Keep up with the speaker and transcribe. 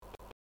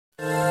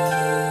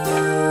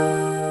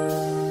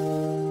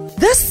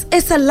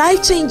is a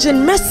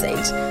life-changing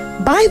message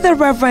by the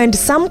Reverend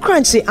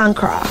Korankye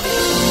Ankrah.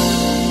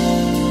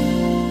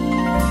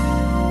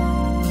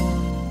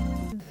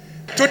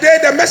 Today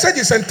the message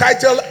is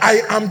entitled,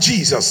 I am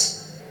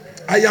Jesus.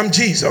 I am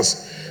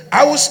Jesus.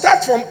 I will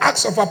start from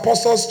Acts of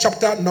Apostles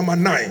chapter number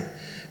 9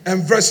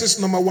 and verses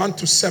number 1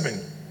 to 7.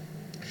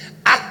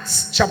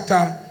 Acts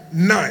chapter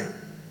 9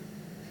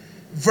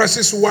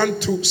 verses 1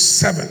 to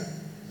 7.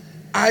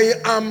 I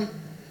am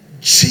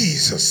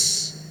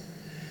Jesus.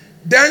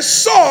 Then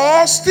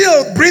Saul,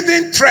 still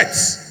breathing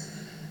threats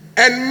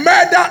and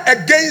murder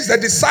against the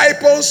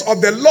disciples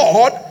of the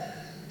Lord,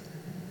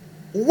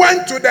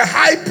 went to the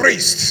high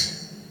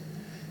priest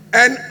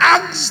and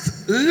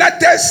asked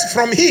letters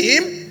from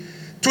him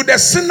to the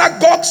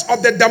synagogues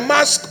of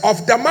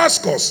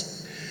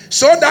Damascus,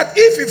 so that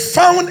if he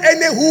found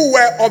any who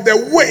were of the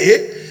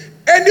way,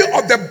 any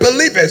of the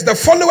believers, the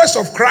followers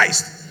of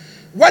Christ,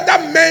 whether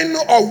men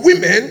or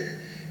women,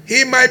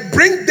 he might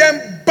bring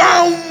them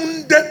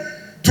bound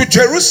to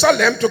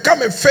Jerusalem to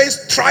come and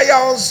face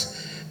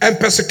trials and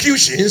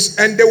persecutions,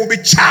 and they will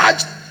be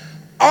charged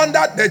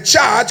under the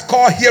charge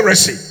called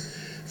heresy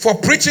for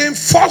preaching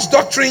false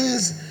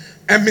doctrines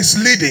and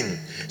misleading.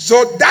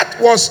 So that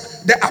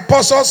was the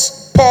Apostle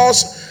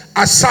Paul's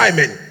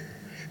assignment.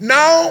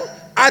 Now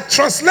I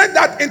translate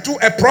that into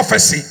a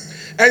prophecy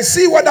and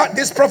see whether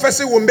this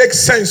prophecy will make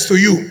sense to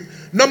you.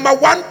 Number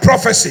one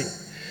prophecy: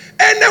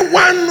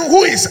 anyone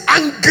who is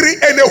angry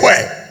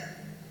anywhere,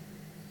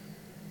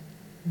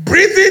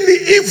 breathing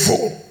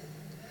evil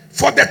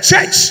for the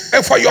church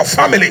and for your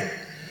family,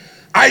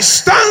 I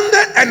stand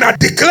and I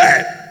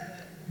declare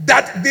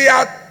that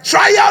their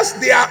trials,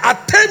 their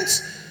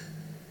attempts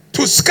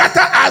to scatter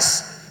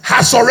us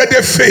has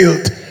already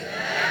failed.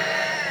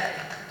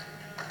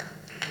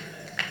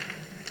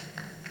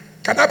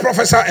 Can I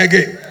prophesy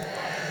again?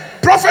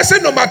 Prophecy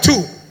number 2: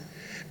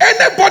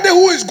 anybody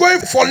who is going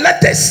for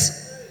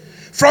letters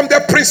from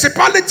the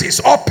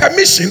principalities or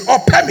permission or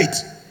permit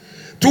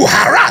to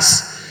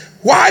harass.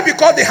 Why?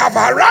 Because they have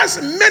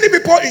harassed many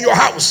people in your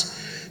house.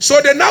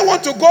 So they now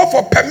want to go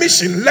for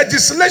permission,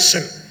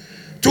 legislation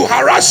to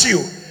harass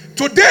you.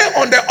 Today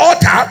on the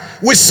altar,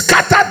 we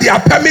scatter their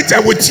permit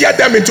and we tear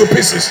them into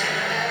pieces.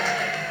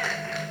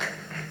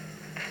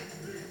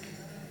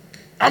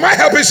 Am I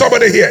helping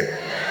somebody here?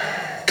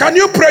 Can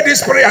you pray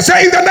this prayer?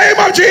 Say, in the name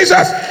of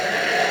Jesus,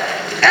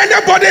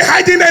 anybody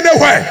hiding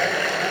anywhere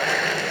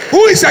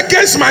who is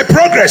against my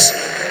progress,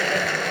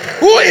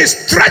 who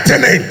is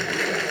threatening,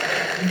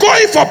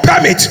 going for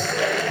permit,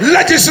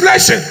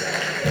 legislation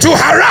to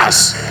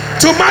harass,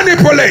 to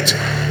manipulate,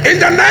 in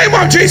the name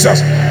of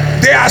Jesus,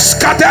 they are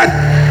scattered.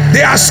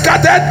 They are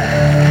scattered.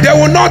 They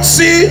will not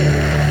see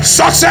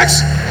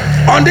success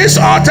on this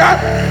altar.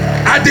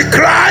 I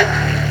decry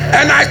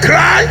and I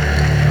cry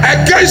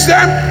against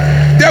them.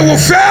 They will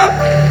fail.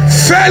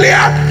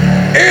 Failure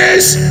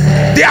is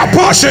their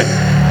portion.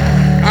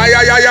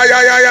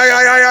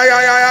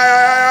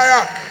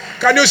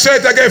 Can you say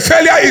it again?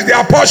 Failure is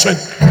their portion.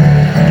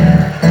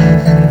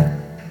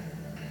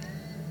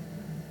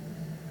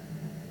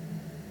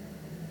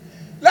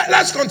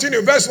 Let's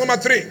continue. Verse number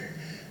 3.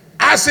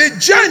 As he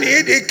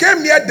journeyed, he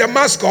came near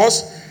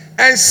Damascus,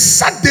 and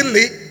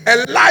suddenly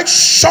a light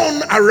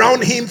shone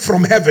around him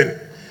from heaven.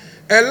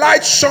 A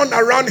light shone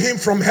around him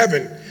from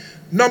heaven.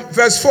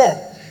 Verse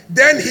 4.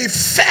 Then he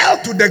fell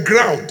to the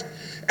ground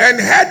and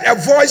heard a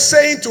voice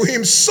saying to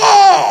him,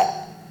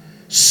 Saul,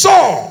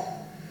 Saul,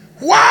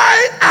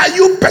 why are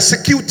you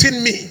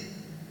persecuting me?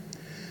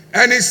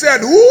 And he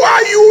said, who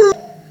are you?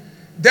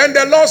 Then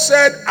the Lord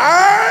said,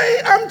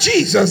 I am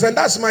Jesus. And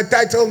that's my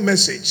title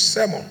message,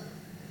 sermon.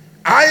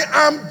 I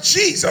am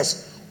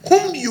Jesus,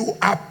 whom you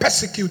are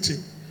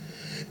persecuting.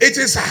 It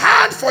is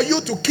hard for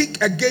you to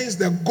kick against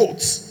the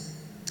goats.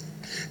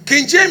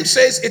 King James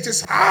says it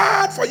is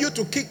hard for you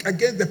to kick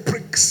against the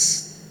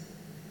pricks.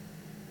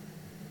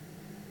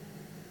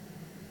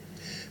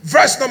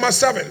 Verse number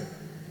 6.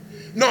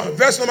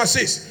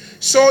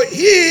 So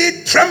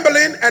he,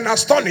 trembling and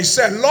astonished,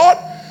 said, Lord,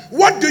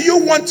 what do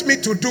you want me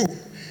to do?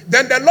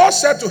 Then the Lord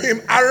said to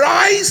him,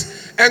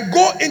 arise and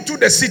go into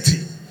the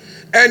city,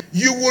 and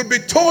you will be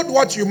told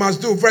what you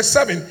must do. Verse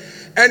 7.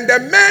 And the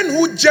men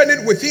who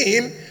journeyed with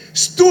him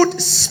stood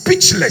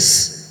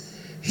speechless,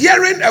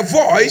 hearing a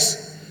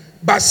voice,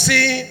 but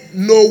seeing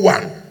no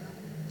one.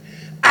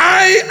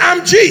 I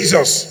am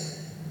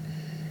Jesus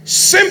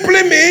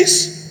simply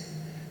means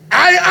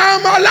I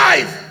am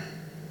alive.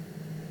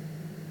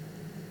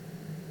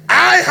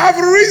 I have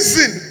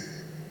risen.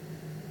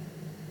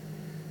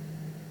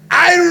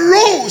 I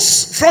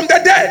rose from the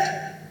dead.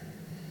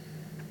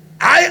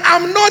 I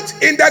am not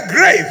in the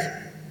grave.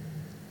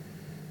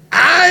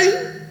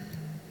 I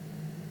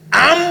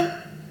am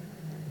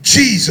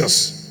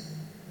Jesus.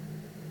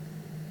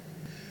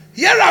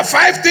 Here are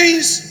 5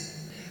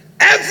 things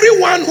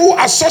everyone who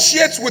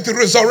associates with the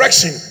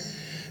resurrection.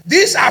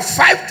 These are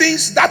 5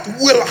 things that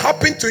will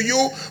happen to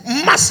you,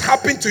 must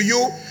happen to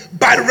you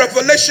by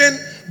revelation,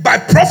 by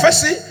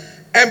prophecy,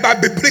 and by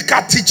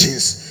biblical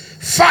teachings.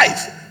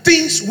 5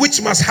 things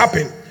which must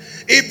happen.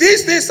 If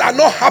these things are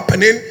not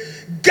happening,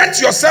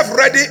 get yourself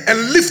ready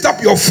and lift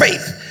up your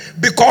faith,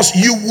 because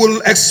you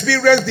will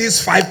experience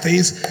these 5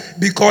 things,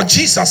 because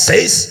Jesus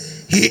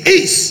says he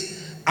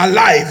is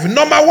alive.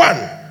 Number one,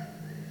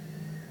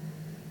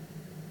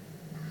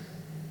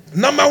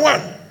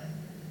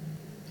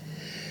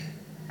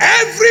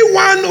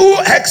 everyone who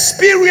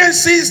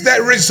experiences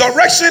the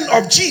resurrection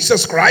of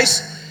Jesus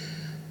Christ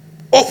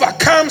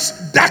overcomes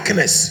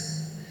darkness.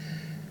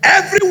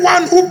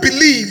 Everyone who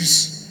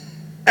believes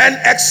and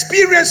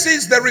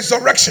experiences the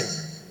resurrection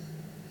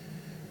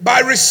by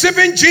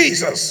receiving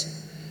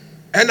Jesus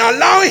and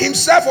allowing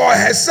himself or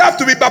herself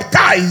to be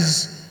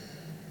baptized,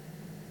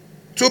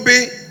 to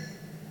be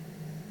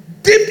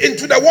dipped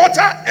into the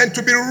water and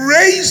to be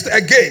raised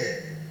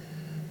again,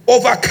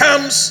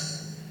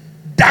 overcomes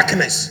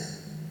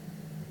darkness.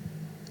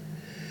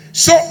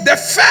 So the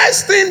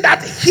first thing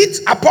that hit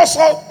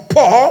Apostle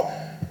Paul,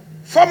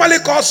 formerly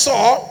called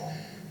Saul,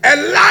 a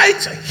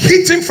light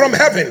hit him from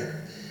heaven.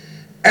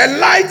 A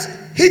light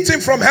hit him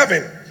from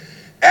heaven.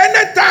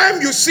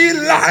 Anytime you see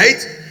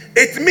light,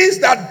 it means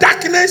that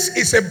darkness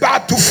is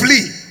about to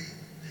flee.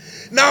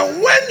 Now,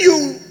 when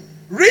you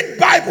read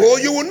Bible,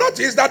 you will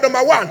notice that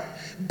number one,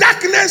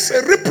 darkness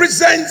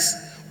represents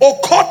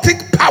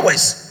occultic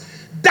powers.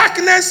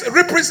 Darkness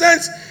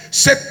represents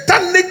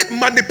satanic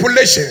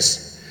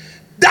manipulations.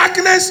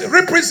 Darkness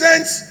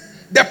represents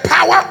the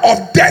power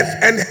of death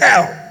and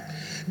hell.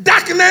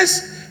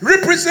 Darkness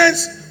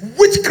represents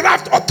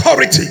witchcraft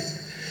authority.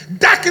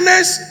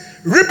 Darkness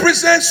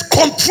represents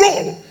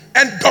control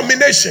and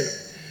domination.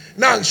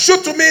 Now,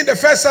 shoot to me in the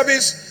first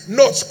service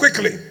notes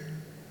quickly.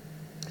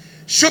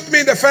 Shoot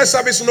me in the first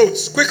service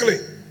notes quickly.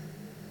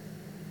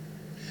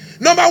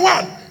 Number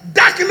one,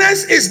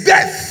 darkness is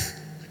death.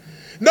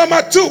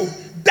 Number two,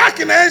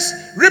 darkness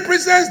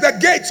represents the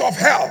gates of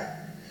hell.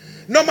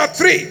 Number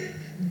three,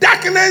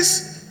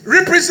 darkness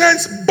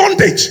represents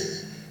bondage.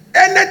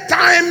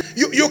 Anytime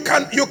you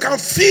can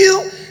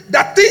feel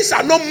that things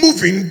are not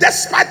moving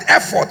despite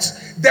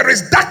efforts, there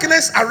is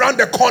darkness around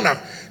the corner.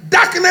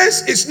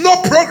 Darkness is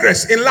no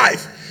progress in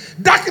life.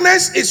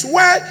 Darkness is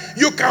where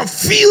you can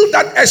feel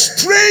that a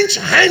strange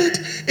hand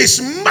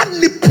is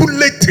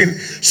manipulating.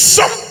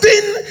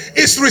 Something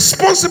is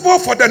responsible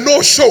for the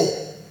no-show.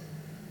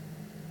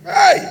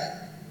 Hey,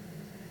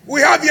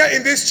 we have here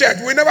in this church,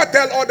 we never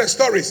tell all the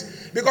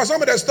stories because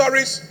some of the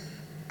stories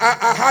are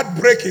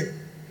heartbreaking.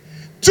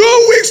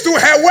 2 weeks to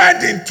her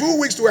wedding. 2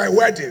 weeks to her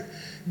wedding.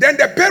 Then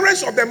the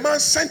parents of the man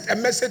sent a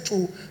message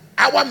to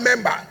our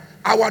member,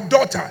 our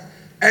daughter,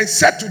 and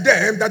said to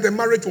them that the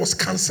marriage was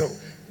cancelled.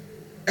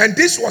 And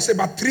this was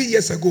about 3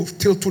 years ago.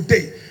 Till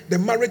today, the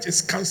marriage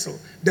is cancelled.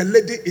 The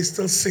lady is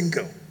still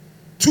single.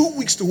 2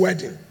 weeks to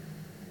wedding.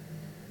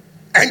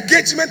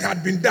 Engagement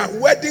had been done.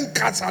 Wedding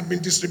cards had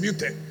been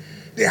distributed.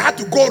 They had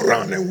to go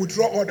around and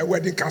withdraw all the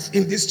wedding cards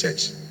in this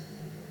church.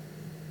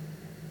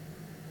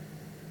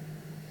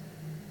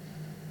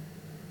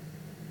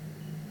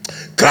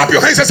 Clap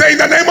your hands and say, in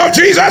the name of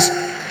Jesus,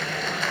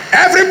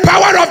 every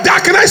power of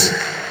darkness,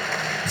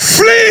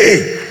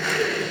 flee.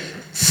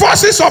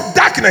 Forces of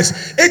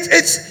darkness,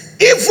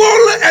 it's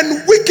evil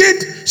and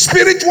wicked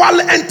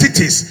spiritual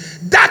entities.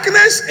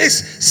 Darkness is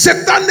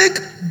satanic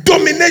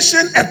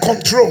domination and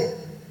control.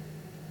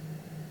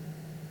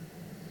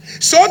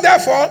 So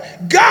therefore,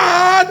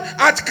 God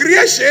at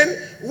creation,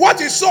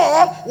 what he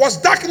saw was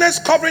darkness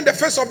covering the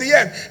face of the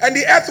earth, and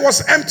the earth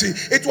was empty,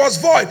 it was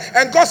void.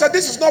 And God said,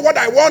 this is not what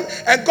I want.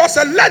 And God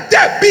said, let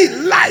there be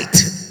light.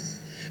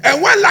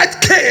 And when light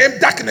came,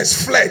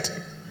 darkness fled.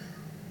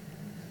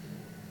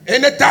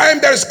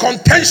 Anytime there is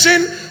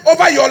contention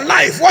over your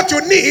life, what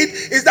you need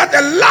is that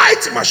a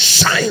light must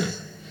shine.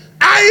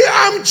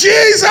 I am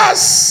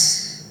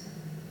Jesus.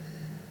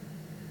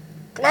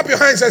 Clap your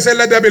hands and say,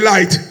 let there be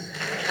light.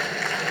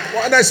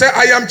 When I say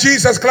I am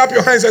Jesus, clap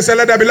your hands and say,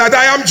 let there be light.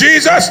 I am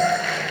Jesus.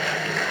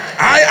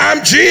 I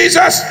am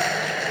Jesus.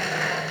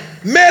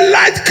 May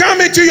light come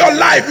into your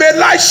life. May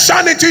light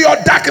shine into your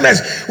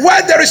darkness.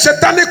 Where there is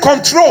satanic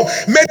control,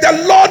 may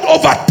the Lord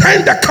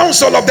overturn the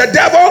counsel of the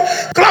devil.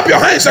 Clap your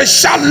hands and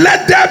shout,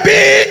 let there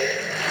be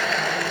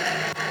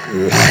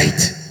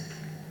light.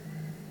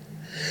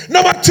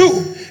 Number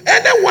two,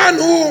 anyone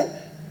who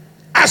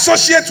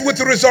associates with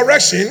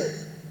resurrection,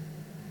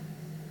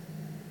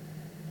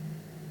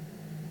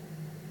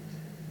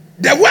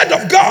 the word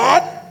of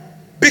God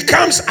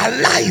becomes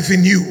alive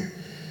in you.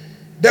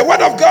 The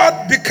word of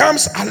God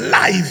becomes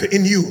alive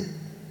in you.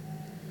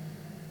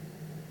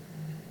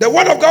 The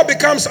word of God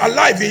becomes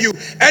alive in you.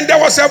 And there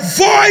was a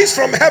voice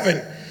from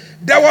heaven.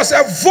 There was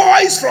a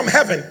voice from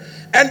heaven.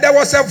 And there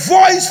was a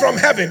voice from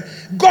heaven.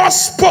 God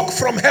spoke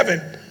from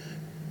heaven.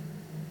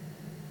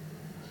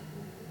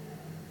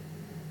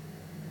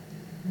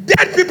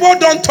 Dead people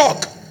don't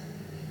talk.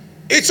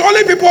 It's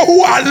only people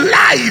who are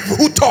alive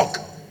who talk.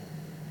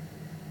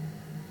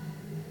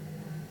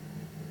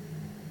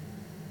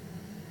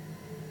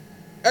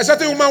 A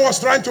certain woman was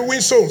trying to win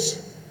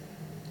souls,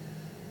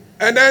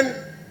 and then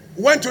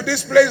went to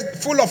this place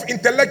full of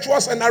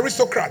intellectuals and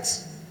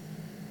aristocrats,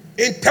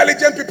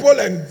 intelligent people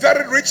and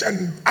very rich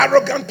and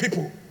arrogant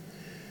people.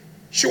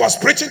 She was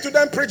preaching to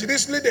them,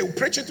 this lady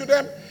preaching to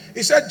them.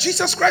 He said,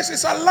 Jesus Christ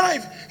is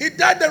alive. He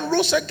died and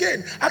rose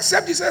again.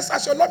 Accept Jesus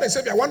as your Lord and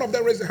Savior. One of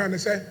them raised their hand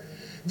and said,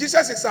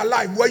 Jesus is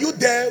alive. Were you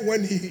there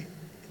when he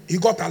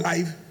got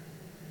alive?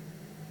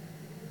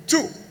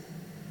 2,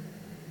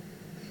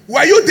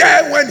 were you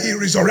there when he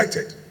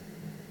resurrected?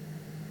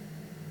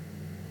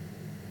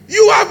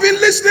 You have been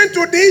listening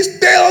to these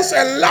tales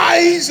and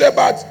lies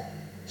about.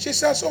 She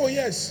says, oh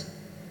yes.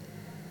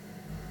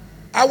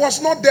 I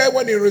was not there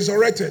when he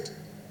resurrected,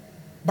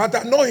 but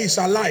I know he's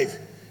alive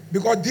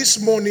because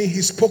this morning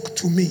he spoke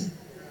to me.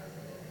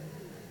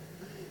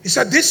 He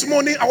said, this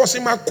morning I was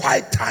in my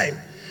quiet time.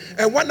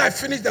 And when I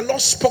finished, the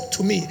Lord spoke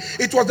to me.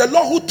 It was the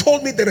Lord who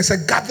told me there is a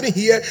gathering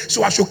here,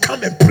 so I should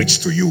come and preach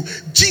to you.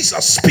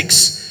 Jesus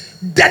speaks.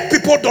 Dead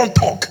people don't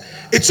talk.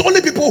 It's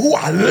only people who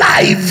are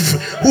alive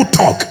who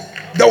talk.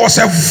 There was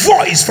a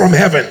voice from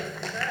heaven.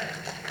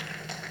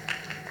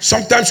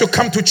 Sometimes you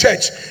come to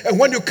church, and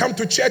when you come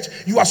to church,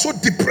 you are so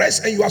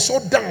depressed and you are so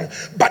down.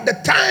 But the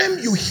time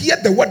you hear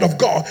the word of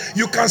God,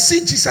 you can see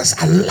Jesus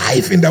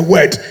alive in the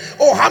word.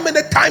 Oh, how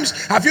many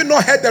times have you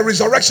not heard the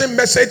resurrection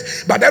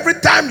message? But every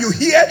time you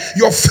hear,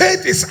 your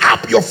faith is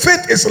up, your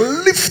faith is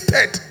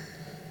lifted.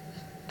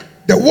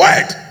 The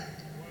word.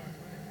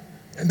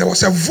 And there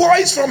was a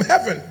voice from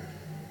heaven.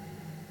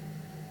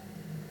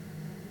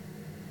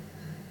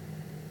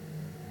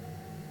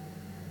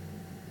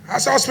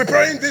 As I was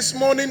preparing this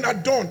morning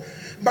at dawn,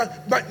 my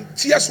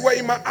tears were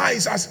in my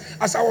eyes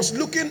as I was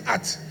looking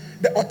at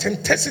the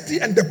authenticity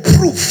and the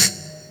proof.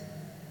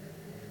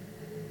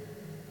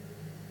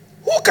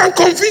 Who can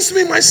convince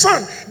me, my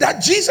son,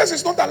 that Jesus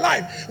is not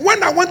alive?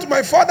 When I went to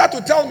my father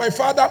to tell my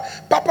father,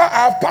 Papa,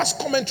 I have passed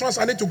common trans,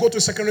 I need to go to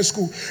secondary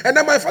school. And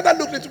then my father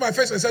looked into my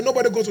face and said,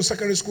 nobody goes to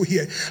secondary school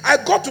here. I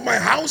got to my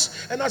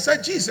house and I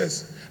said,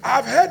 Jesus,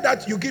 I've heard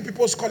that you give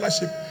people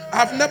scholarship.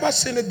 I've never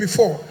seen it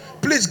before.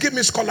 Please give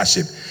me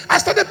scholarship. I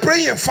started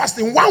praying and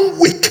fasting. 1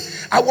 week,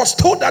 I was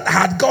told that I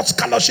had got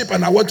scholarship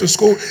and I went to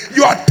school.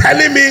 You are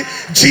telling me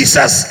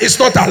Jesus is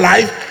not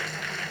alive?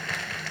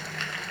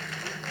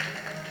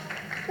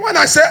 When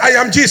I say I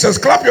am Jesus,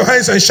 clap your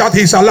hands and shout,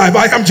 he's alive.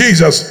 I am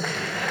Jesus.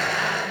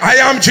 I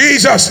am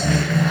Jesus.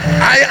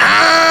 I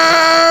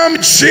am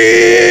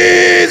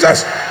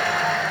Jesus.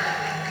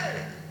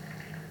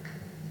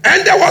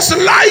 And there was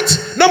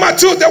light. Number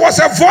 2, there was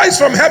a voice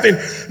from heaven.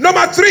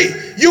 Number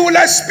 3, you will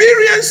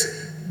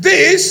experience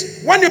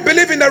this when you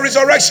believe in the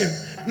resurrection.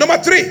 Number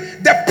 3,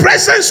 the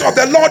presence of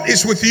the Lord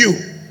is with you.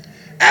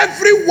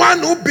 Everyone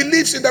who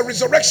believes in the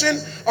resurrection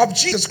of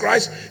Jesus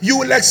Christ, you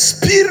will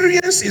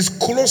experience his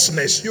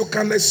closeness. You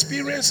can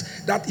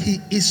experience that he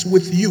is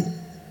with you.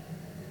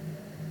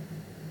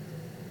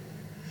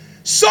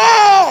 So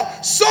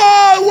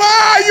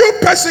why are you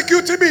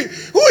persecuting me?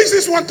 Who is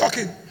this one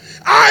talking?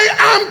 I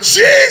am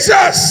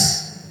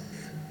Jesus,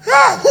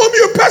 whom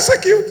you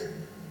persecute.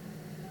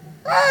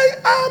 I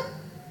am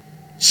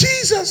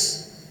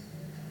Jesus.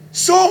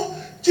 So,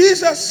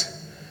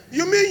 Jesus,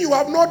 you mean you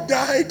have not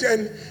died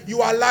and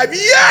you are alive?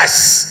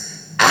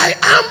 Yes, I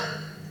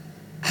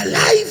am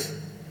alive.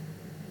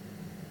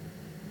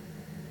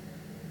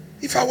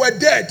 If I were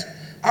dead,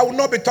 I will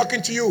not be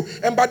talking to you.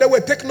 And by the way,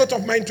 take note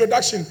of my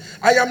introduction.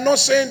 I am not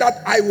saying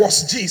that I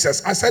was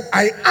Jesus. I said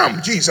I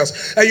am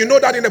Jesus. And you know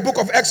that in the book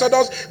of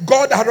Exodus,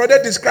 God had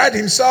already described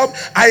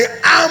himself. I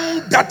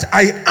am that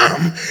I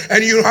am.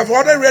 And you have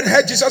already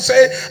heard Jesus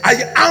say,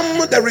 I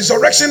am the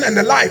resurrection and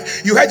the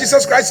life. You heard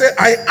Jesus Christ say,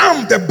 I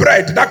am the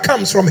bread that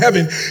comes from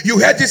heaven. You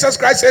heard Jesus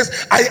Christ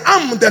says, I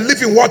am the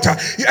living water.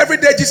 Every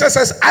day Jesus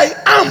says, I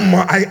am,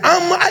 I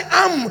am, I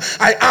am,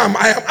 I am,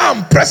 I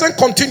am. Present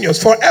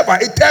continuous, forever,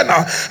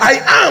 eternal.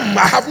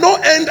 I have no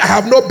end, I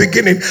have no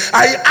beginning.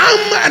 I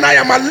am and I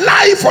am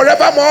alive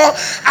forevermore.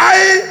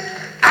 I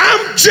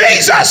am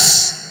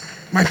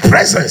Jesus. My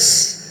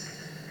presence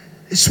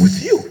is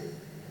with you.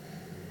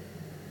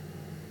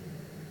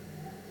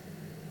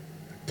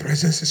 My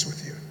presence is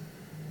with you.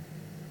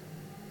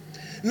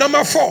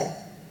 Number 4,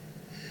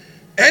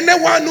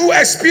 anyone who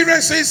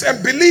experiences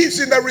and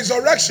believes in the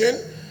resurrection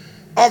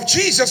of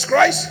Jesus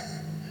Christ,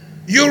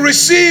 you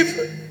receive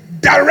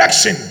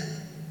direction.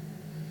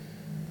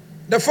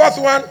 The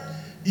 4th one,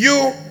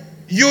 you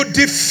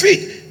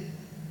defeat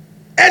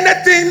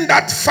anything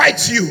that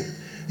fights you.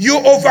 You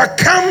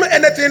overcome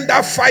anything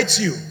that fights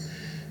you.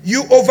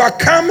 You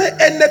overcome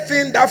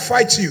anything that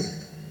fights you.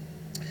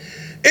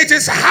 It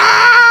is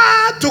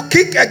hard to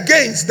kick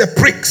against the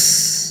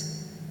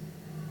pricks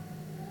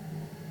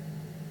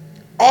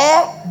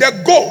or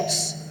the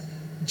goads.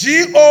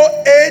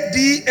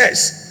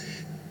 Goads.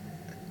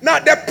 Now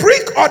the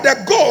prick or the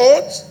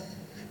goad,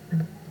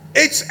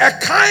 it's a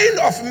kind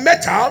of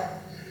metal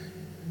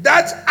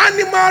that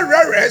animal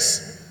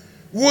rearers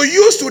will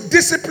use to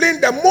discipline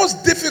the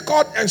most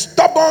difficult and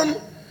stubborn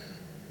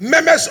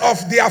members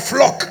of their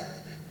flock.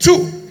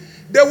 2,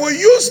 they will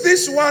use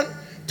this one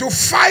to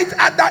fight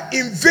other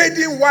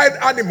invading wild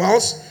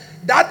animals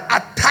that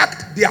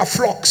attacked their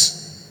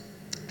flocks.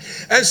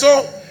 And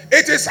so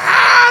it is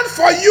hard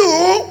for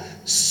you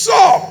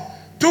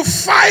to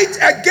fight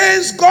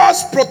against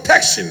God's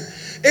protection.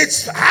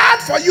 It's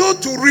hard for you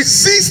to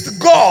resist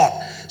God,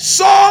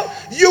 so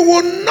you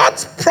will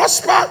not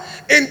prosper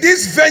in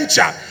this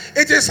venture.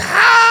 It is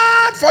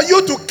hard for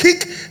you to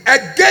kick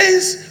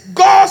against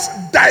God's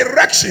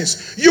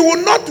directions. You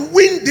will not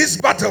win this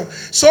battle.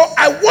 So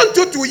I want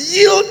you to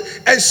yield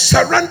and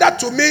surrender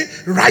to me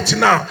right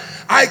now.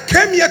 I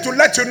came here to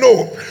let you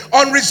know,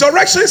 on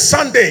Resurrection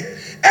Sunday,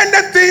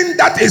 anything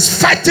that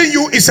is fighting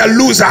you is a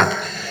loser.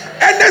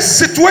 Any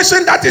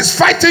situation that is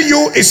fighting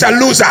you is a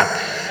loser.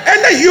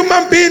 Any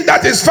human being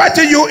that is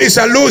fighting you is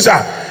a loser.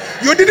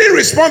 You didn't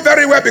respond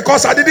very well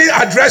because I didn't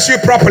address you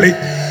properly.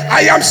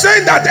 I am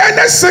saying that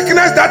any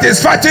sickness that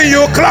is fighting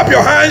you, clap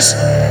your hands.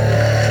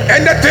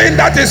 Anything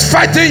that is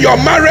fighting your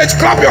marriage,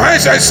 clap your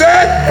hands and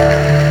say,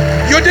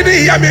 you didn't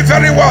hear me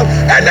very well.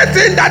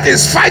 Anything that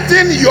is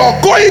fighting your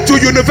going to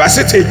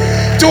university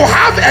to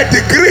have a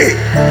degree,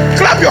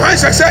 clap your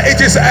hands and say,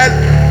 it is a...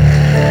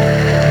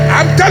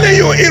 I'm telling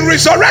you, in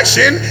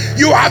resurrection,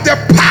 you have the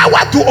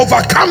power to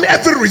overcome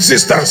every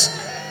resistance.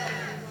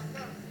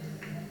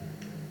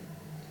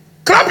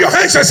 Clap your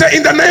hands and say,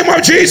 in the name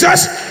of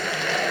Jesus,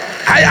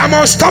 I am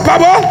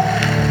unstoppable.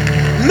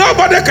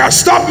 Nobody can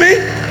stop me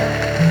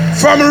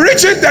from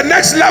reaching the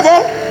next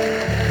level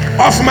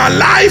of my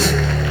life.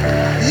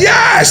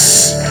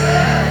 Yes.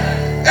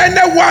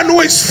 Anyone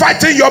who is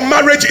fighting your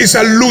marriage is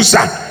a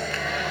loser.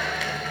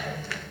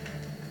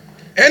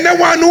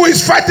 Anyone who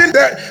is fighting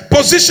the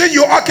position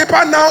you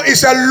occupy now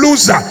is a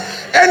loser.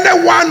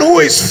 Anyone who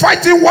is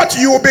fighting what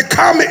you will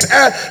become is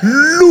a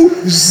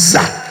loser.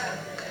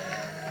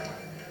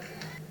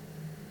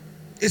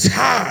 It's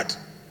hard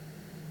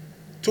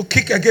to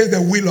kick against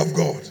the will of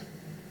God.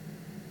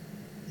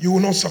 You will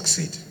not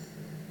succeed.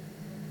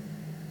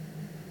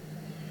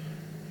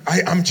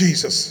 I am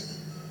Jesus.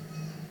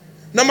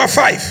 Number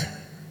 5.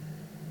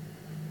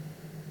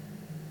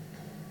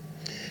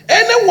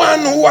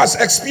 Anyone who has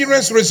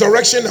experienced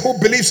resurrection, who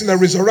believes in the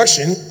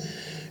resurrection,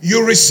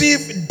 you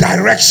receive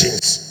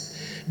directions.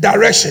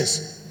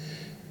 Directions.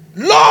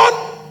 Lord,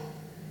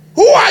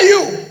 who are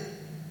you?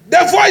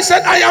 The voice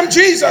said, I am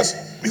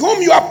Jesus,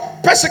 whom you are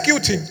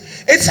persecuting.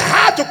 It's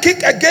hard to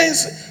kick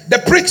against the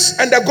pricks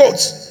and the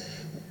goats.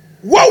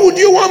 What would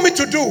you want me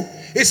to do?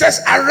 He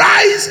says,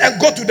 arise and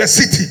go to the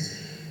city,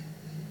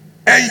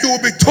 and you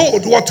will be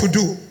told what to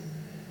do.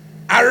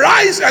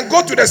 Arise and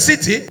go to the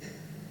city,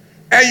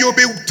 and you'll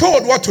be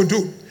told what to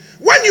do.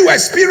 When you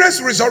experience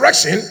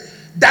resurrection,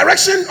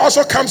 direction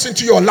also comes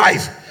into your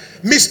life.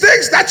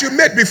 Mistakes that you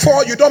made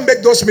before, you don't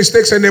make those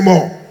mistakes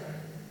anymore.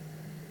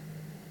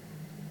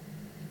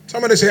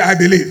 Somebody say, I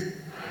believe.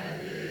 I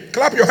believe.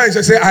 Clap your hands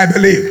and say, I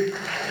believe.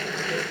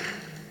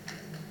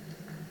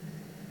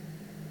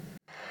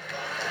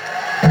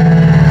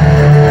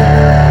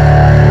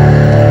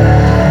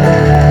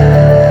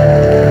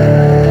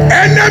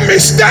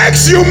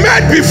 Mistakes you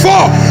made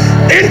before,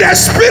 in the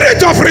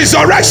spirit of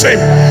resurrection,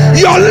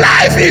 your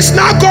life is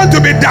now going to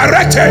be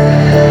directed.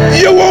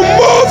 You will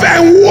move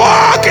and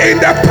walk in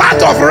the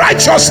path of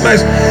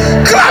righteousness.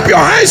 Clap your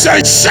hands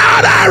and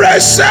shout, I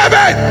receive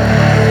it.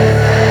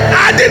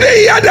 I didn't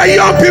hear the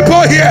young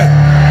people here.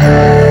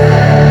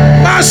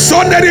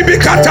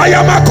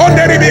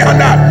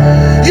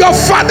 Your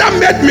father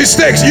made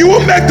mistakes. You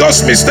will make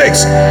those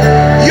mistakes.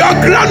 Your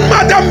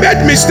grandmother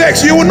made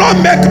mistakes. You will not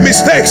make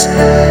mistakes.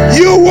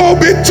 You will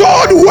be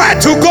told where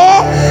to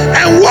go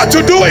and what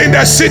to do in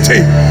the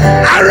city.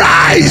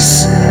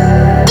 Arise,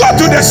 go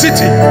to the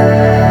city.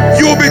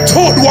 You will be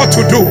told what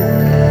to do.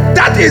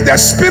 That is the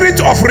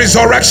spirit of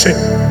resurrection.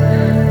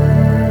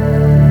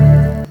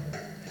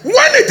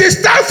 When it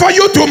is time for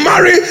you to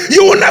marry,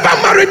 you will never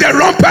marry the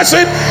wrong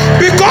person,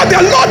 because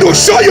the Lord will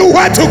show you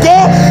where to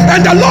go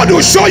and the Lord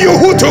will show you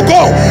who to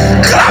go.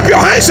 Clap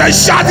your hands and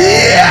shout,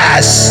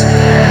 yes.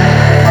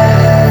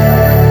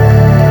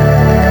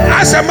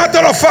 As a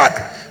matter of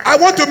fact, I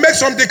want to make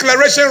some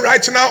declaration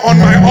right now on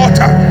my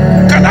altar.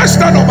 Can I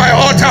stand on my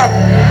altar?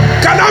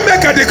 Can I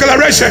make a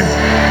declaration?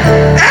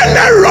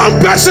 Any wrong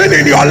person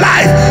in your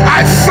life,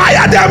 I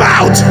fire them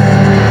out.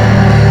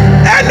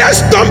 Any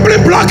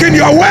stumbling block in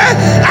your way,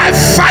 I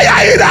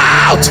fire it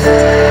out.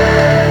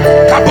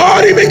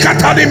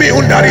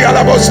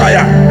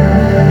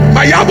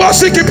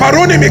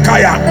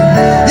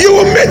 You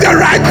will meet the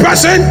right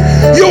person.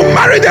 You will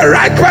marry the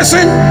right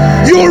person.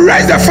 You will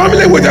raise the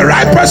family with the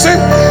right person.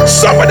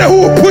 Somebody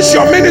who will push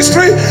your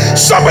ministry.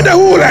 Somebody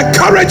who will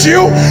encourage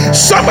you.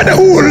 Somebody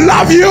who will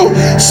love you.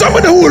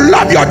 Somebody who will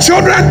love your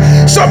children.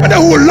 Somebody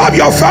who will love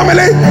your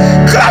family.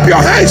 Clap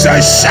your hands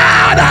and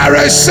shout, I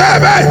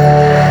receive it.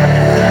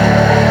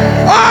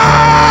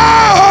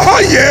 Oh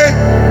yeah.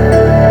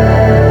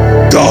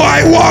 Though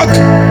I walk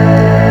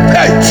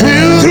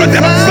through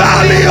the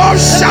valley of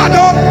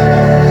shadow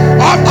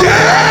of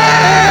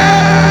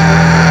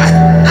death,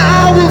 I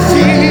will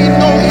fear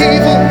no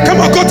evil. Come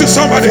on, go to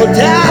somebody. For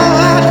thou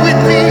art with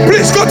me.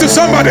 Please go to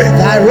somebody.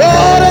 Thy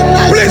rod and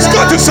thy Please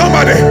go to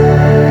somebody.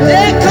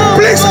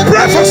 Please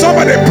pray for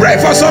somebody. Pray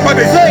for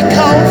somebody. They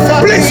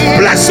comfort Please me.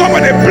 bless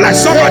somebody.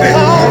 Bless somebody. They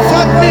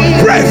comfort me.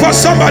 Pray for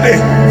somebody.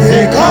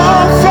 They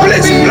comfort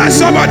Please me. bless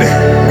somebody.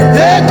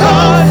 They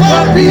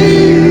comfort me.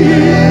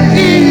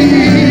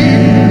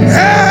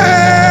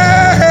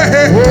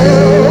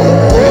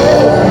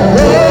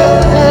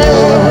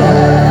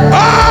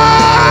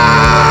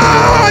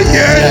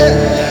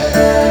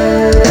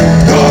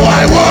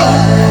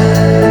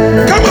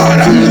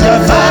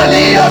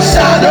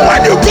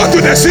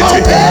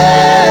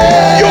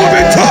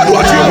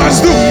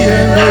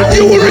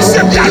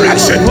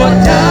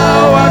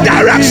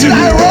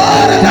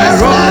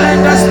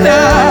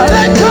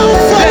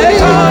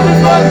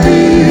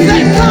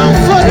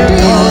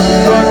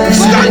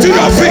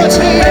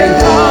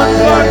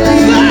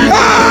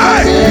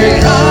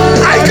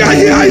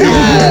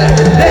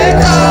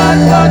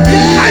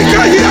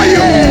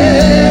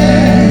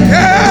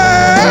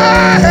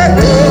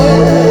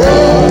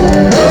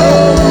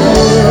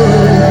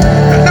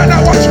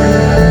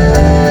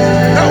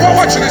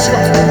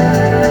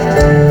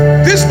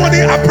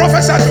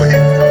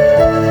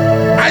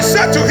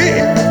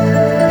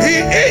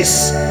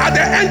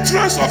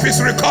 of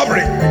his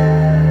recovery.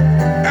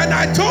 And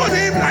I told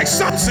him, like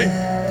Samson,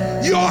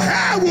 your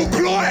hair will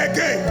grow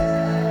again.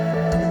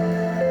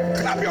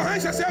 Clap your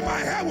hands and say, my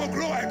hair will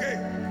grow again.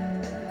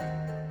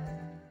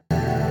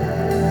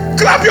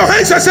 Clap your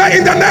hands and say,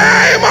 in the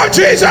name of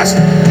Jesus,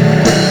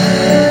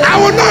 I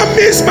will not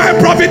miss my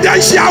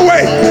providential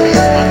way.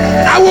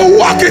 I will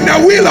walk in the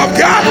will of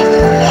God.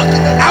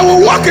 I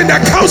will walk in the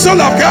counsel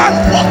of God.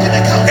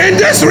 In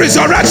this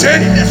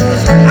resurrection,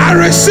 I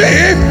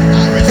receive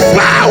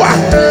power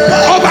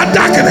over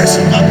darkness.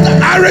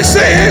 I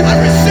receive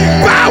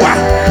power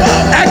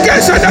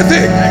against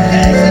anything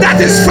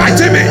that is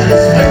fighting me.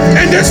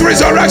 In this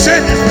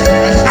resurrection,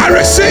 I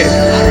receive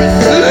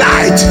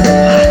light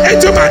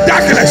into my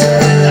darkness.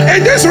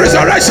 In this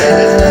resurrection,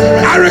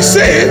 I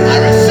receive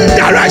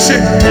direction,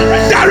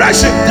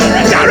 direction,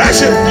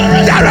 direction,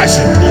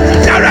 direction,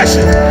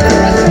 direction.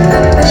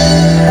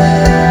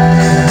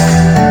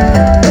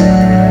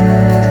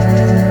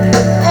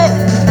 Oh.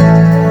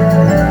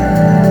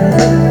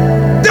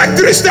 Take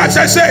 3 steps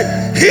and say,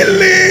 he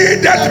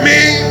leadeth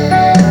me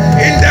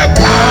in the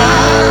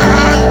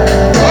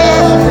path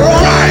of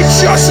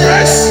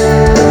righteousness.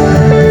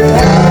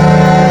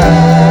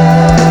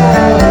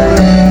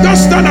 Don't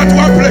stand at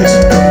one place.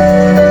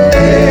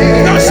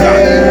 Don't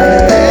stand.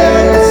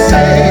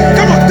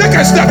 Come on, take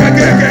a step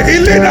again. He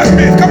leadeth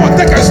me. Come on,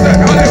 take a step.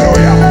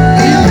 Hallelujah.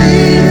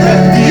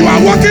 You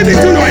are walking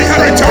into your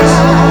inheritance.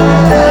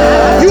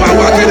 You are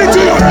walking into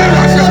your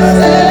miracle.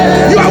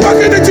 You are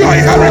walking into your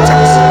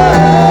inheritance.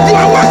 You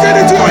are walking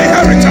into your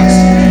inheritance.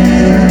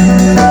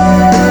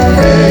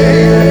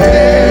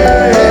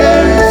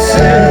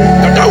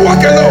 Don't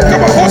walk alone.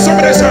 Come on, hold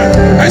somebody's hand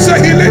and say,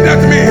 he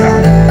leadeth me.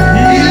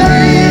 He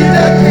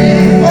leadeth me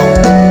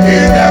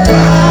in the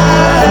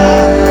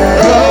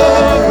path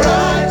of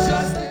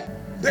righteousness.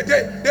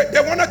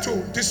 They wanted to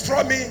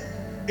destroy me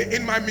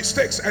in my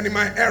mistakes and in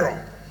my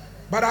error.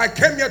 But I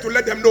came here to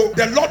let them know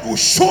the Lord will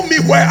show me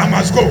where I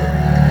must go.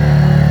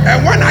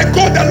 And when I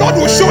go, the Lord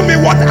will show me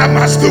what I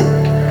must do.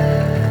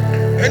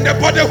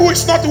 Anybody who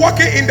is not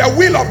walking in the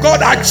will of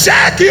God, I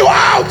check you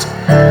out.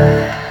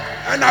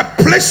 And I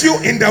place you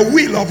in the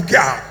will of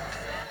God.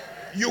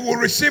 You will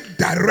receive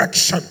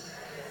direction.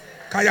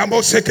 The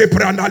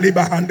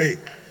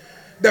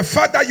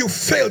fact that you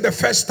failed the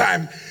first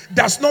time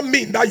does not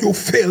mean that you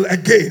fail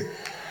again.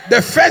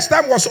 The first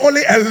time was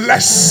only a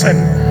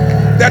lesson.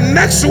 The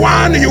next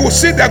one, you will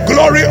see the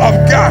glory of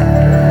God.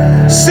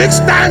 6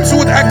 times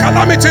would a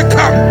calamity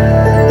come,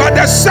 but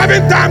the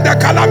 7th time the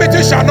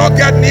calamity shall not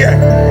get near.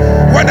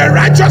 When a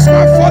righteous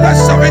man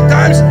falls 7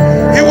 times,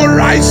 he will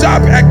rise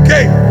up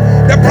again.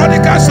 The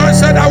prodigal son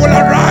said, I will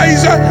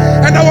arise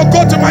and I will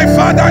go to my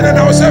father and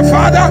I will say,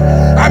 Father,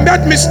 I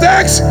made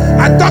mistakes.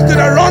 I talked to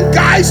the wrong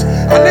guys.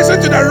 I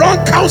listened to the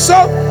wrong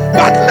counsel.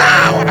 But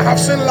now I have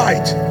seen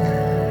light.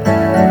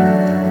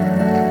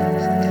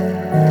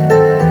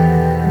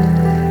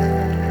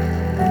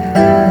 I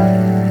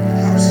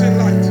have seen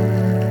light.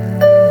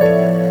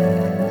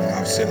 I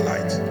have seen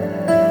light.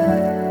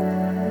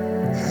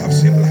 I have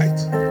seen light.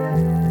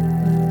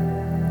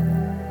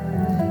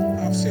 I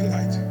have seen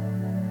light.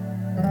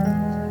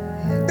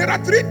 There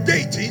are 3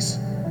 deities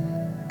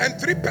and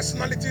 3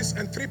 personalities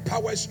and 3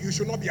 powers you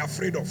should not be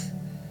afraid of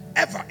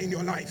ever in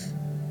your life.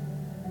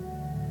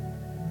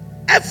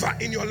 Ever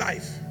in your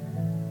life.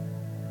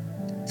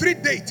 3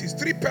 deities,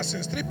 3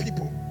 persons, 3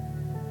 people.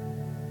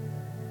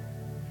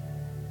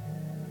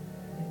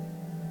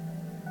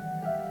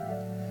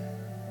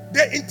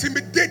 They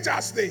intimidate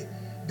us. They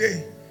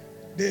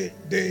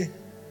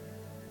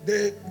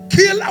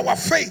kill our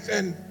faith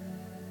and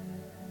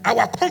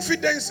our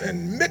confidence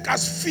and make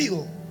us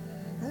feel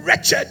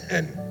wretched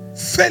and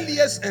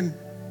failures and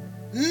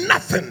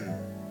nothing.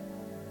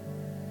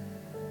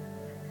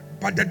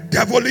 But the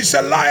devil is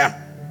a liar.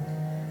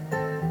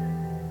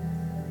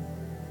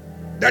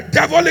 The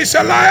devil is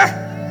a liar.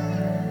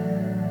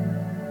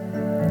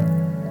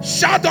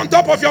 Shout on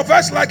top of your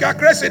voice like a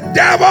crazy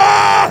devil.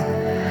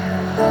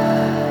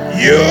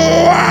 You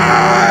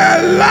are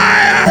a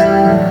liar.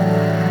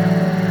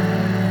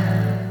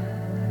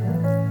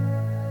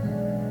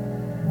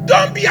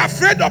 Don't be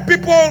afraid of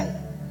people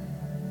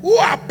who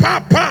are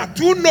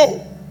too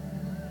know,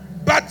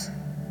 but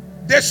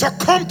they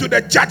succumb to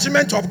the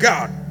judgment of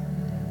God.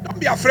 Don't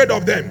be afraid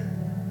of them.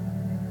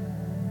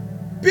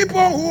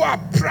 People who are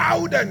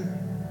proud and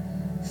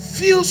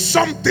feel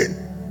something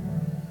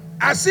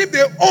as if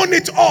they own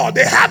it all,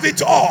 they have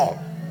it all,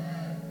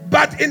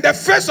 but in the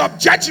face of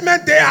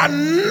judgment they are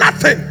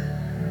nothing.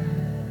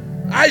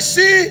 I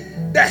see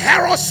the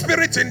hero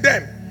spirit in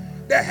them.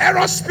 The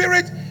hero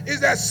spirit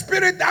is the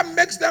spirit that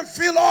makes them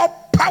feel all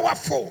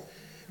powerful.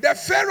 The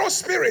Pharaoh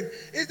spirit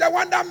is the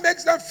one that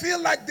makes them feel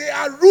like they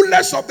are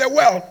rulers of the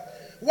world.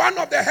 One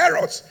of the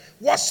Herods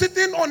was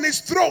sitting on his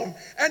throne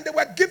and they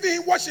were giving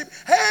him worship.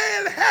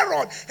 Hail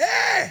Herod!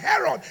 Hey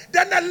Herod!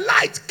 Then a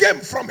light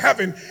came from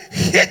heaven,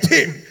 hit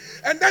him.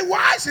 And then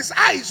whilst his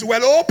eyes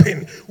were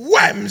open,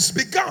 worms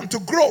began to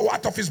grow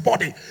out of his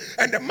body.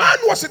 And the man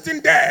was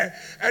sitting there,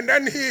 and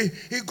then he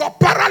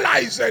got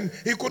paralyzed and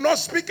he could not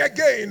speak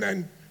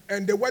again.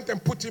 And they went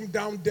and put him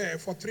down there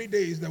for 3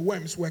 days. The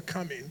worms were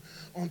coming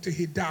until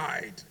he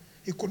died.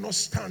 He could not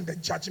stand the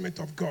judgment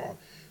of God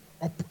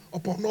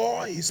upon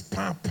all his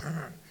pan.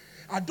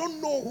 I don't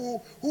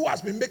know who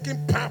has been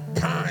making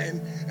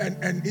pan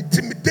and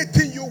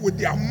intimidating you with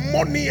their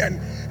money and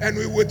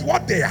with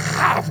what they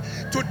have.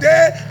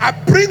 Today, I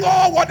bring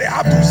all what they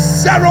have to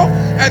zero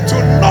and to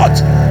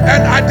naught.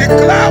 And I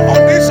declare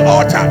on this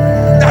altar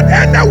that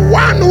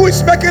anyone who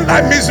is making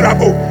life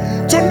miserable,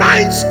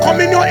 tonight's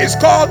communion is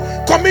called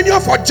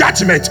communion for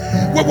judgment.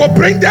 We will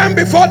bring them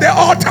before the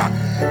altar,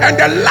 and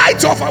the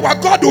light of our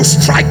God will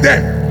strike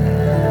them.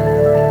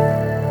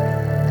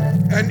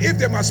 And if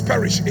they must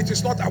perish, it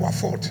is not our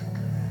fault.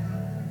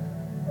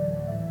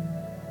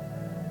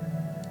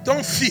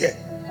 Don't fear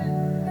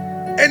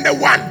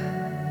anyone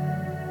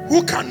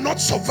who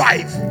cannot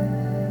survive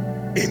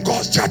in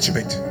God's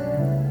judgment.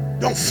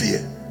 Don't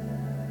fear.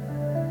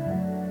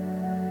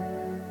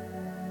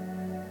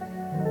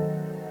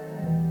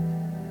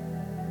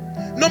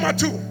 Number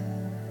 2.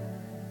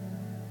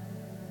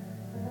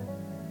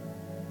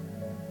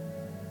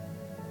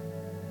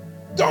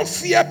 Don't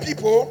fear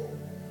people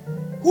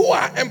who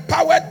are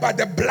empowered by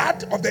the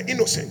blood of the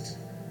innocent.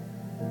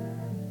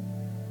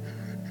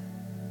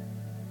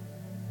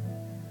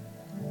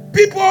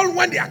 People,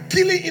 when they are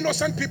killing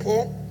innocent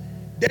people,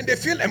 then they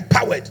feel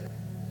empowered.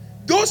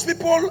 Those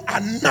people are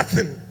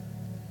nothing.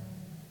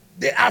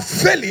 They are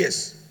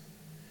failures.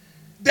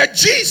 The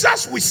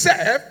Jesus we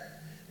serve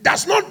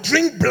does not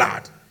drink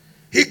blood.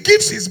 He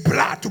gives his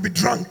blood to be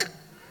drunk.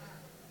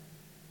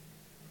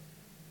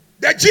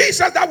 The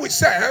Jesus that we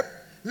serve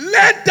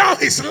laid down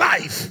his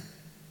life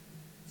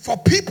for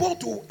people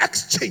to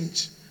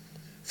exchange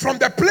from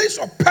the place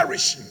of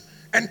perishing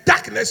and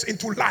darkness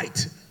into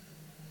light.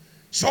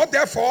 So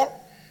therefore,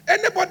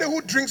 anybody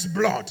who drinks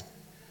blood,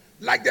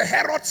 like the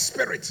Herod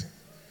spirit,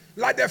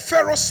 like the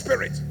Pharaoh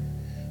spirit,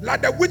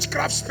 like the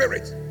witchcraft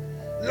spirit,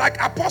 like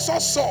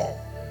Apostle Saul,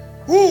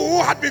 who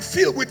had been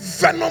filled with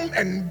venom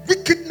and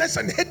wickedness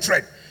and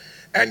hatred,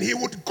 and he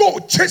would go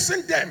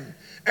chasing them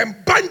and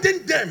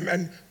binding them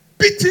and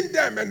beating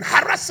them and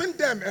harassing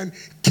them and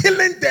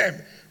killing them.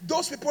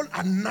 Those people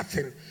are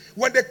nothing.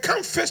 When they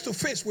come face to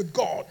face with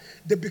God,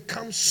 they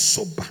become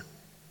sober.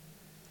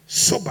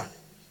 Sober.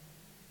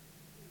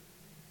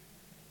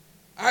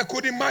 I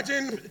could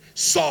imagine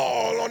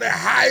Saul on a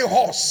high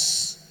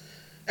horse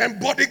and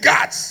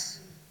bodyguards.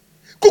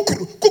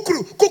 Kukuru,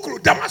 kukuru,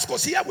 kukuru,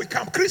 Damascus, here we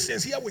come.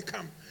 Christians, here we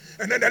come.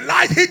 And then the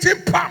light hit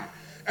him, pam.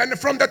 And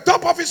from the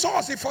top of his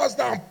horse, he falls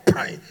down,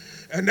 pam.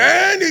 And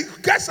then he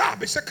gets up.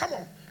 He said, come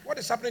on, what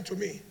is happening to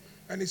me?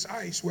 And his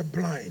eyes were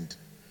blind.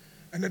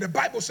 And then the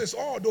Bible says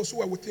all those who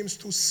were with him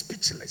stood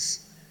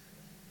speechless.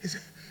 He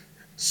said,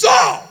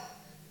 Saul,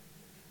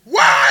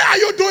 why are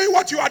you doing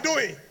what you are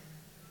doing?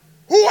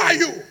 Who are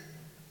you?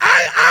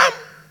 I am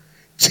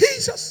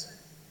Jesus.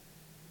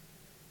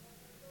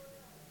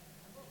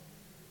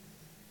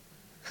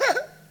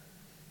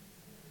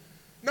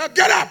 Now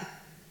get up.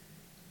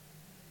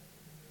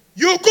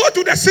 You go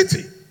to the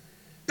city.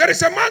 There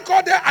is a man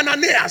called there,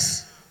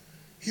 Ananias.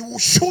 He will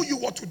show you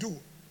what to do.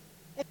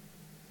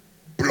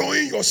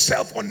 Blowing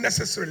yourself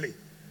unnecessarily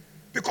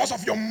because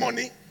of your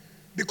money,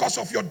 because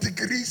of your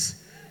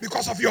degrees,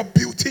 because of your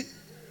beauty,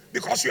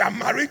 because you are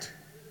married.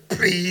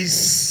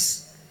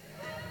 Please.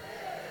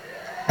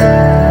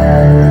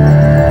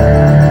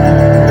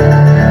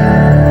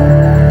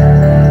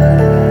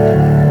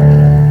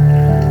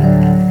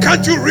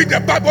 Can't you read the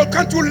Bible?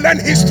 Can't you learn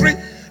history?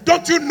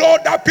 Don't you know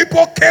that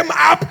people came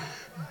up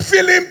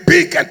feeling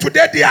big and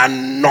today they are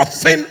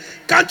nothing?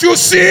 Can't you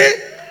see?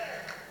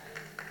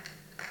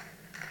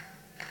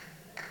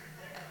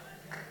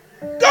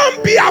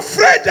 Don't be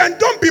afraid and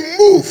don't be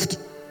moved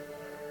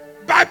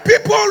by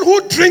people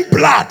who drink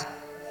blood.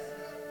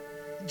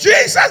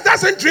 Jesus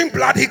doesn't drink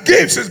blood, he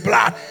gives his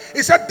blood.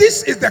 He said,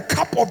 this is the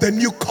cup of the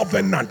new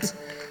covenant.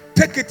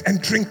 Take it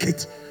and drink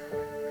it.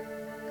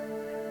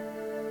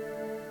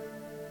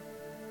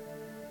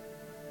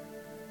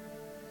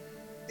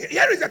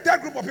 Here is the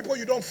third group of people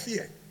you don't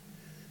fear.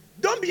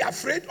 Don't be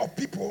afraid of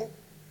people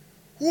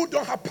who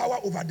don't have power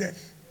over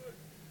death.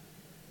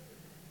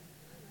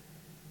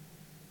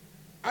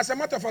 As a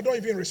matter of fact, I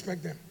don't even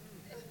respect them.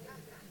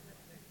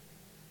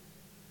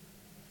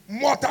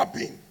 Mortal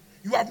being.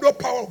 You have no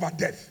power over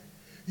death.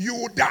 You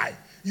will die.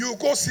 You will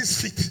go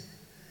 6 feet.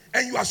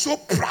 And you are so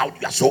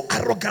proud. You are so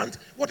arrogant.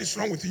 What is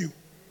wrong with you?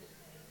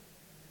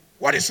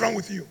 What is wrong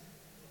with you?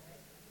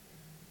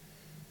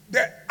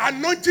 The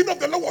anointing of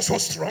the Lord was so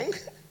strong.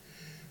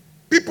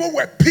 People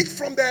were picked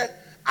from the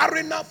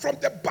arena, from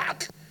the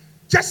back.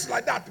 Just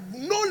like that.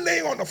 No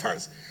laying on of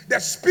hands. The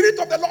Spirit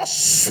of the Lord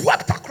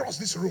swept across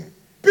this room.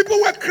 People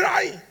were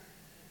crying.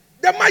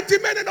 The mighty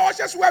men and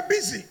ushers were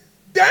busy.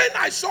 Then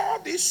I saw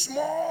this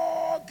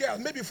small girl,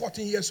 maybe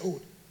 14 years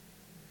old.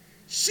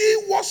 She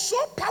was so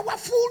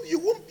powerful.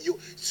 You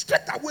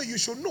straight away you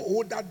should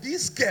know that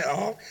this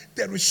girl,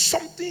 there is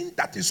something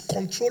that is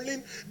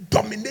controlling,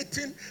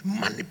 dominating,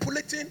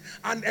 manipulating,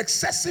 an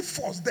excessive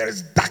force. There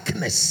is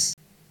darkness.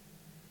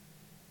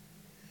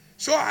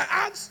 So I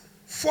asked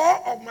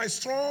 4 of my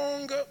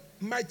strong,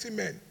 mighty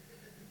men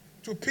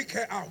to pick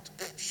her out.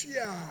 She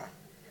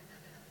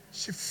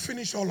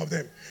finished all of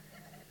them.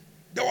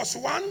 There was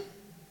one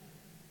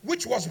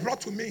which was brought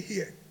to me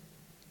here.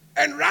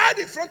 And right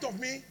in front of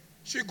me,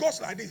 she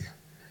goes like this.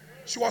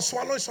 She was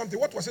swallowing something.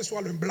 What was she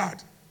swallowing?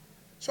 Blood.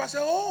 So I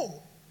said,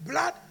 oh,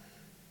 blood?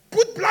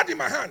 Put blood in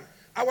my hand.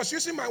 I was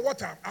using my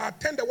water. I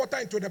turned the water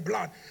into the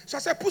blood. So I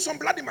said, put some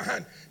blood in my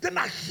hand. Then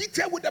I hit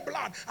her with the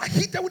blood.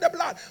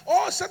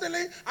 Oh,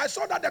 suddenly, I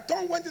saw that the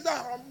tongue went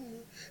down.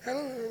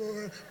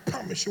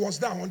 Pam, she was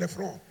down on the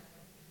floor.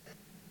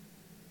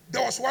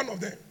 There was one of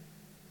them.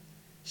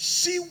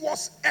 She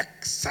was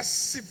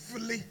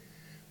excessively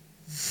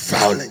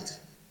violent.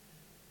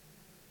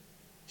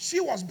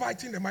 She was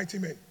biting the mighty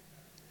men.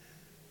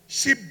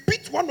 She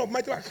beat one of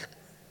my men.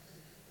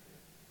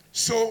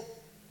 So,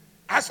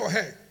 as for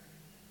her,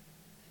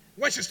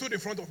 when she stood in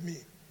front of me,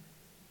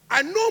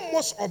 I know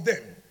most of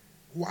them.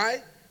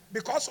 Why?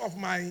 Because of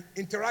my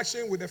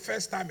interaction with the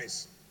first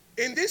timers.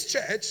 In this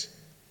church,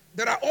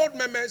 there are old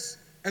members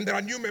and there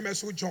are new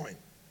members who join.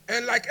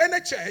 And like any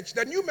church,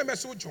 the new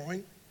members who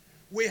join,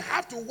 we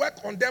have to work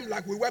on them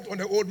like we worked on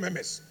the old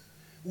members.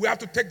 We have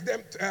to take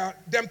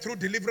them through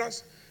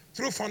deliverance,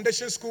 through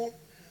foundation school.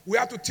 We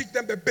have to teach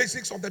them the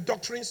basics of the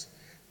doctrines,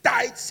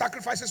 tithes,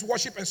 sacrifices,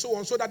 worship, and so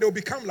on, so that they will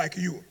become like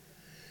you.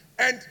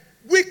 And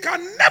we can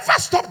never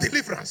stop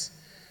deliverance.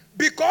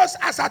 Because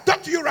as I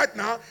talk to you right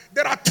now,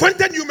 there are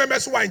 20 new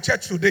members who are in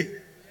church today.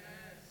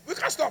 We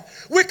can't stop.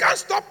 We can't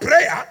stop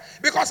prayer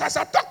because as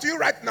I talk to you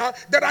right now,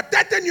 there are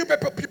 30 new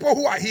people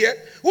who are here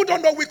who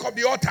don't know week of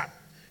the altar.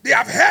 They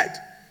have heard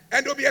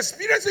and they'll be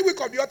experiencing week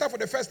of the altar for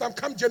the first time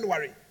come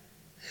January.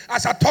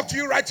 As I talk to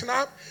you right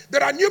now,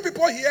 there are new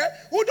people here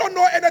who don't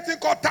know anything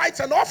called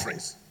tithes and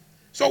offerings.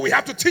 So we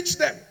have to teach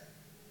them.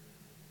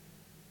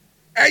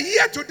 A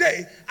year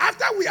today,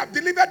 after we have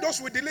delivered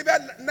those we deliver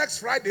next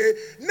Friday,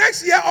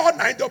 next year all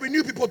 9 there'll be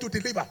new people to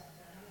deliver.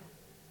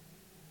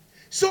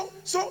 So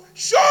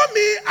show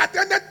me at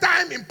any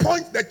time in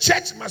point the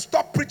church must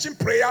stop preaching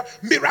prayer,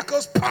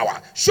 miracles,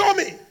 power. Show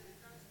me.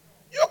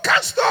 You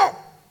can't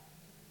stop.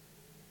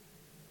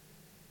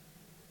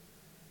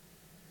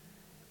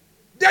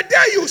 The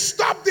day you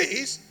stop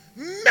this,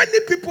 many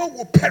people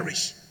will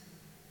perish.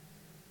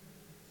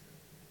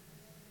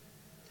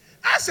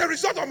 As a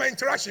result of my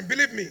interaction,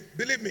 believe me,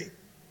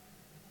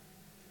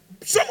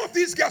 some of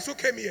these girls who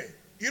came here,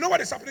 you know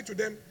what is happening to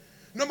them?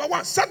 Number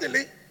one,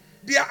 suddenly,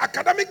 their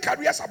academic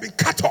careers have been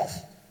cut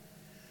off.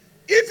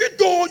 Even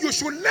though you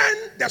should learn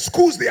the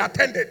schools they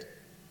attended.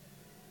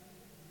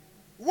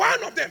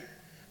 One of them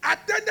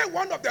attended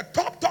one of the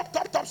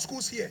top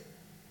schools here.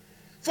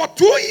 For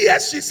 2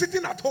 years, she's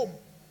sitting at home.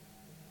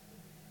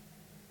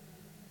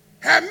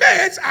 Her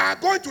mates are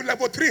going to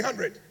level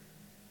 300.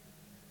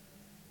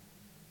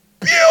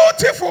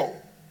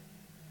 Beautiful.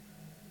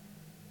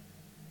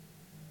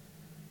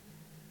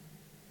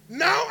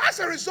 Now, as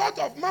a result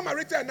of Mama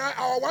Rita and I,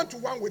 our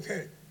one-to-one with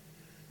her,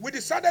 we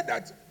decided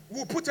that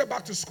we'll put her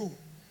back to school.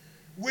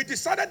 We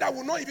decided that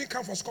we'll not even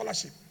come for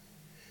scholarship.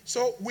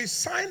 So we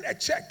signed a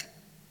check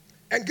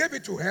and gave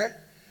it to her.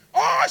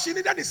 All she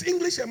needed is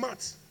English and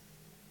maths.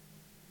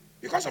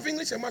 Because of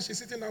English and maths, she's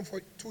sitting down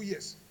for 2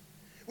 years.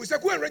 We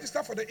said, go and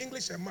register for the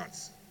English and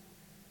maths.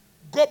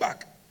 Go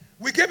back.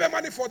 We gave her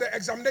money for the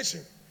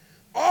examination.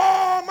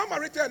 Oh, Mama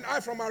Rita and I,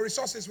 from our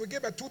resources, we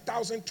gave her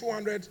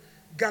 2,200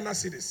 Ghana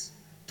cedis.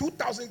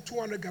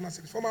 2,200 Ghana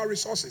cedis from our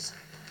resources.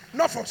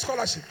 Not from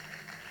scholarship.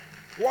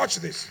 Watch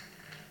this.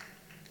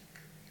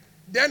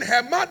 Then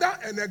her mother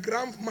and her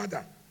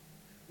grandmother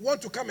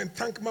want to come and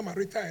thank Mama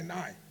Rita and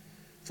I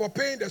for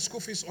paying the school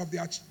fees of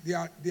their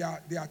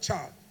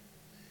child.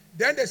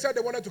 Then they said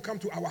they wanted to come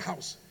to our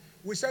house.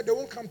 We said they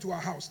won't come to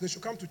our house. They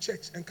should come to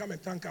church and come and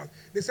thank us.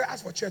 They said,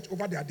 ask for church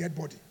over their dead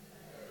body.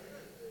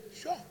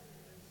 Sure.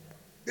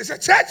 They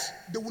said, church,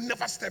 they will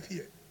never step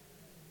here.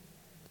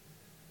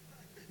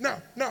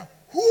 Now,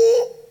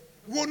 who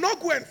will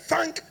not go and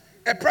thank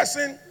a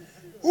person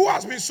who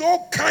has been so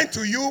kind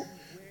to you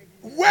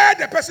where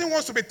the person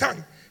wants to be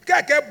thanked? Do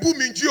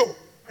minjio.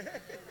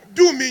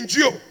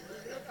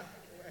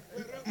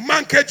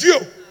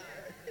 Mankejio.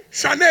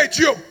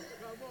 Shanejio.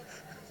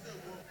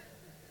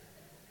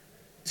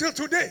 Till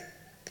today,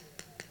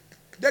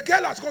 the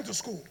girl has gone to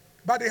school,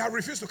 but they have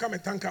refused to come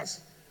and thank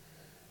us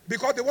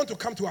because they want to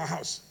come to our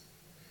house.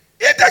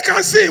 If they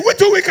can see, we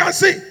too we can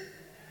see.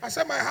 I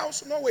said, my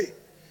house, no way.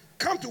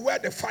 Come to where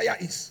the fire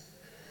is.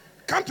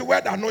 Come to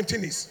where the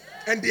anointing is.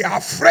 And they are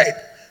afraid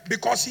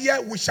because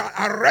here we shall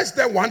arrest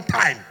them one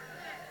time.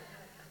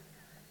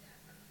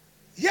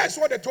 Here's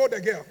what they told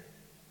the girl.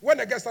 When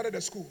the girl started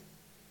the school,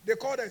 they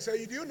called her and said,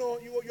 do you know,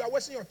 you are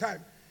wasting your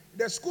time.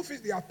 The school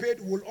fees they are paid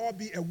will all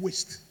be a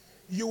waste.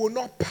 You will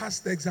not pass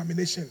the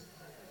examination.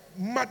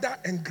 Mother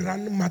and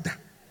grandmother.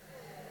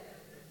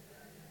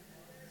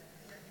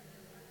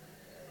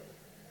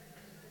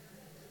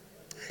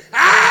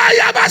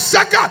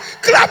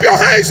 Clap your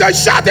hands and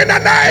shout in the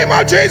name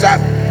of Jesus.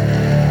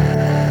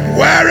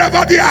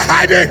 Wherever they are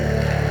hiding,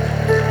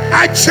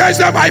 I chase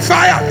them by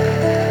fire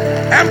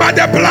and by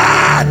the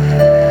blood.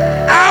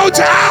 out,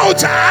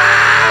 out,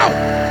 out.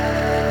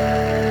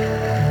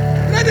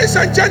 Ladies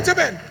and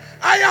gentlemen,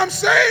 I am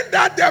saying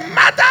that the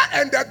mother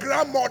and the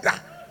grandmother,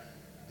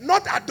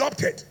 not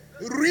adopted,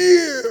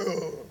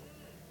 real.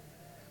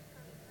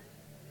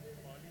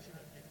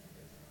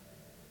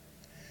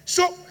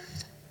 So,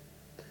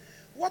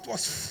 what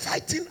was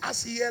fighting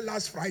us here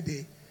last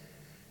Friday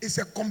is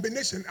a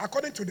combination.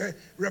 According to the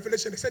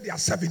Revelation, they said they are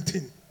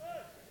 17.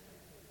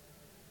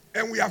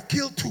 And we have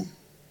killed 2.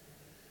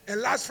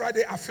 And last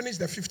Friday, I finished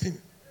the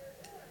 15.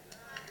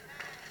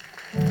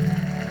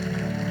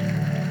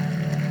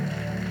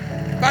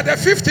 But the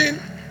 15,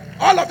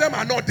 all of them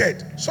are not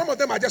dead. Some of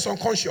them are just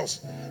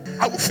unconscious.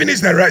 I will finish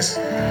the rest.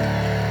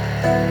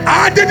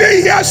 I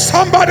didn't hear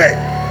somebody.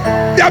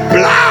 The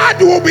blood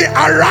will be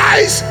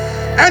arise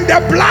and the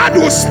blood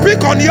will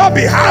speak on your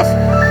behalf.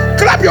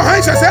 Clap your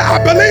hands and say, I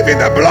believe in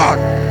the blood.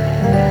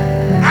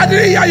 I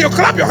didn't hear you.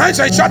 Clap your hands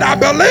and shout, I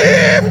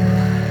believe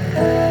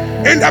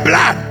in the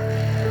blood.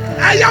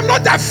 I am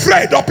not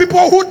afraid of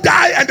people who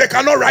die and they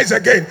cannot rise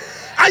again.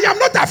 I am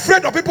not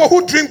afraid of people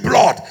who drink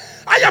blood.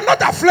 I am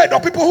not afraid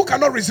of people who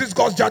cannot resist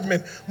God's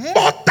judgment.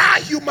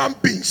 Mortal human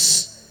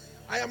beings.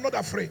 I am not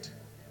afraid.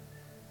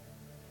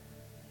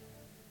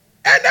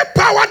 Any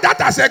power that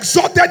has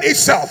exalted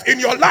itself in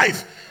your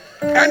life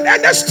and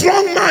any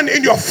strong man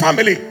in your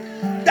family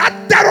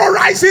that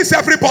terrorizes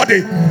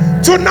everybody,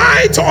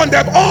 tonight on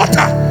the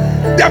altar,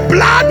 the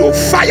blood will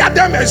fire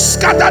them and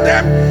scatter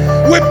them.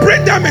 We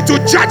bring them into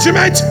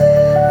judgment.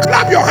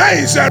 Clap your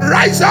hands and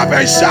rise up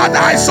and shout,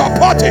 I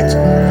support it.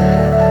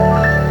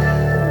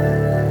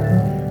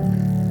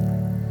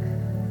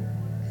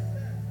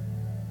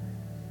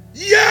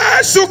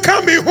 Yes, you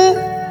can be who?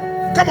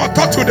 Come on,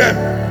 talk to them.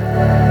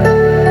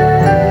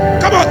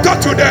 Come on, talk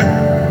to them.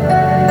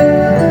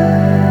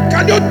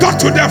 Can you talk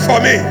to them for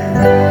me?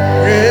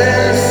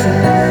 Yes.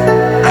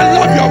 I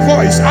love your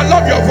voice. I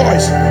love your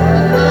voice.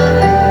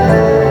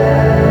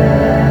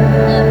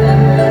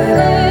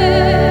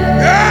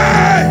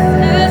 Hey.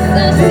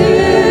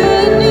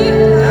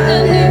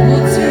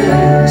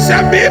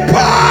 Send me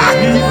back.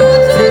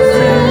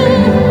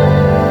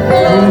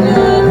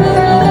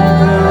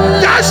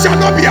 Thou shalt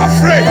not be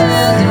afraid.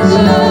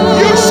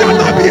 You shall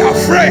not be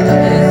afraid.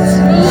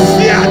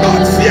 Fear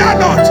not, fear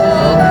not.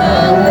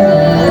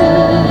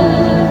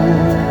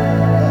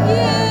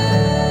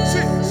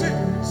 See.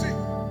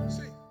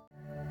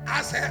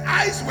 As her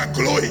eyes were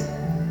glowing,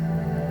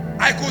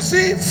 I could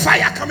see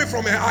fire coming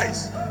from her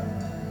eyes.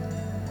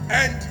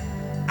 And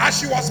as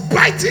she was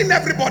biting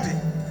everybody,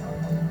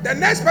 the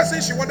next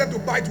person she wanted to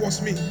bite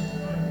was me.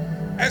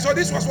 And so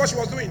this was what she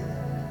was doing.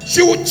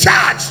 She would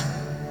charge,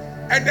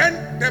 and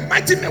then the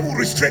mighty man would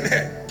restrain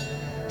her.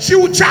 She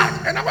would charge,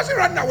 and I wasn't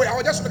running away. I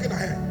was just looking at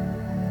her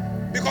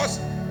because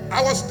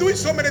I was doing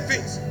so many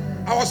things.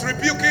 I was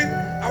rebuking,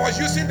 I was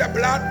using the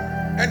blood,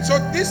 and so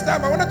this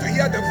time I wanted to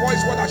hear the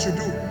voice what I should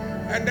do.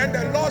 And then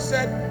the Lord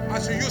said I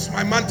should use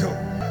my mantle.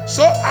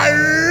 So I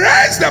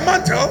raised the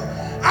mantle.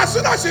 As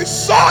soon as she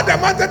saw the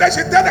mantle, then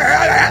she turned her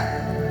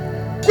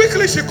head.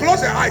 Quickly she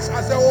closed her eyes.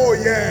 I said, oh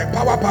yeah,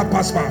 power.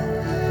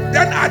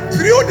 Then I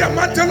threw the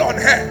mantle on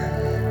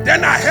her.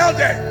 Then I held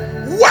her.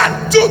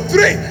 1, 2,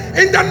 3.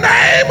 In the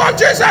name of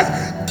Jesus,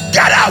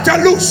 get out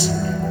and loose.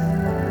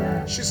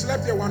 She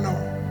slept here 1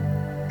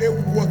 hour. Hey,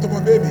 what of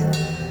a baby?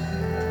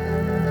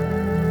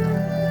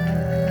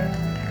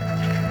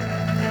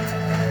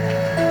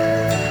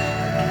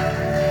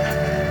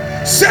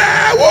 Say,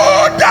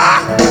 where would I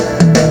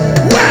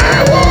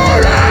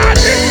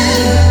be?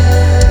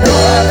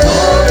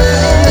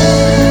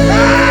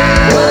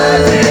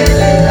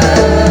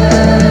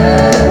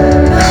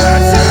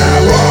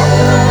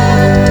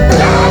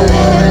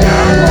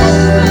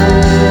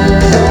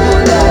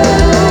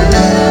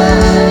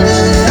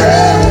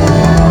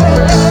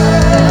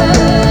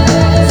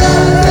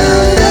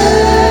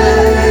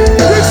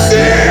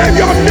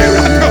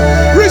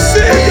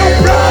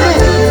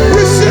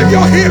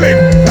 Healing,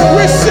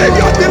 receive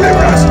your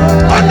deliverance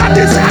under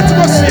this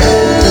atmosphere,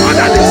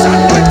 under this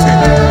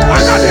anointing,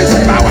 under this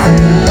power.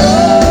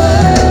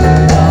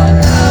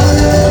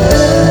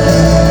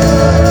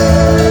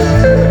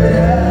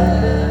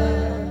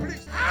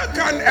 Please, how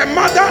can a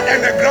mother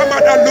and a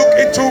grandmother look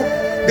into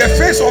the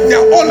face of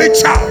their only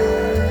child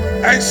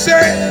and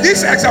say,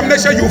 this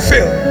examination you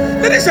fail?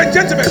 Ladies and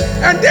gentlemen,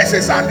 and this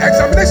is an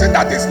examination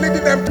that is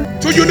leading them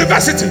to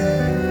university.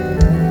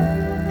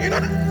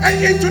 And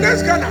in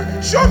today's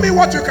Ghana, show me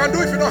what you can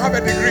do if you don't have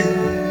a degree.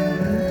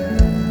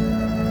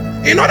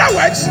 In other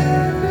words,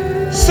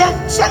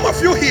 some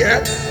of you here,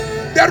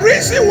 the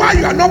reason why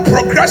you are not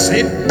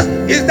progressing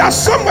is that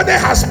somebody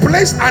has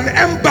placed an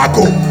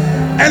embargo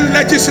and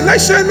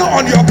legislation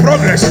on your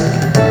progress.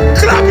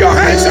 Clap your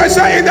hands and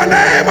say, in the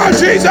name of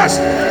Jesus,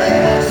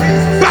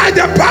 by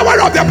the power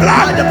of the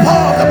blood,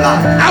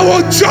 I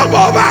will jump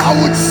over. I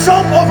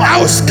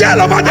will scale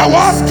over the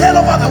wall.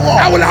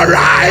 I will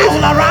arrive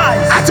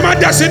at my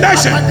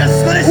destination.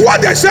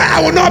 What they said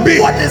I will not be,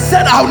 I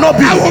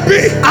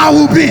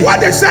will be. What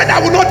they said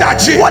I will not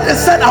achieve,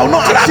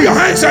 clap your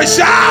hands and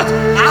shout,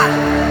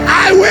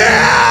 I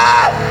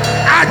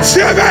will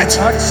achieve it.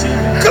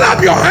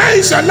 Clap your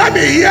hands and let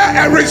me hear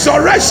a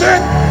resurrection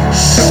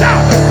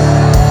shout.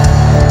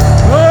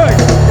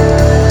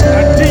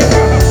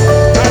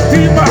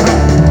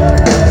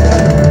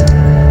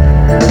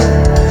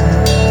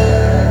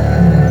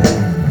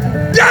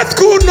 Death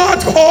could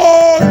not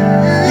hold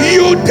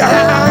you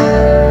down.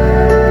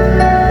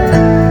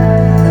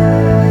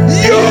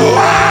 You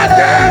are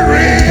the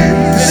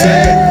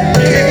risen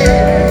King.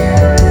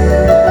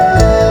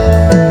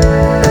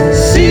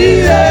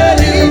 Seated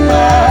in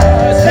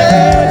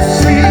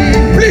majesty.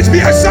 Please be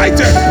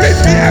excited.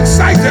 Please be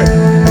excited.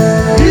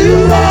 You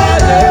are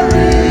the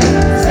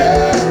risen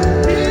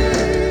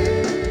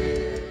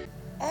King.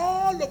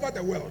 All over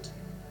the world,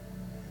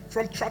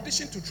 from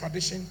tradition to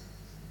tradition,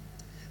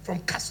 from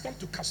custom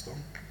to custom,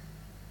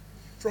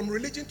 from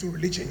religion to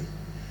religion,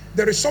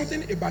 there is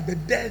something about the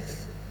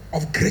death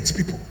of great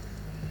people.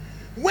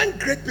 When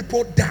great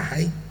people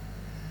die,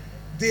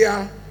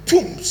 their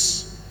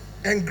tombs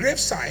and grave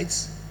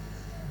sites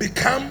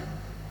become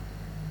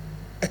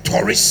a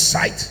tourist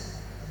site,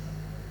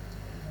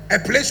 a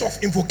place of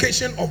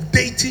invocation of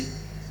deity.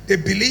 They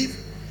believe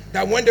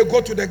that when they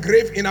go to the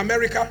grave in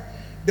America,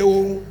 they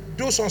will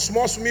do some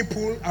small swimming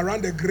pool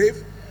around the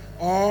grave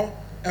or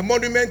a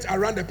monument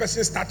around the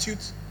person's statue,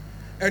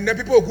 and then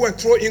people will go and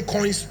throw in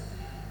coins.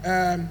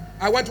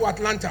 I went to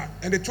Atlanta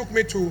and they took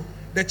me to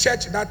the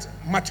church that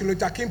Martin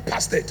Luther King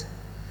pastored,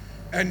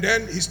 and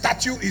then his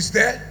statue is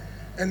there,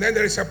 and then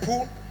there is a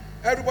pool.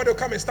 Everybody will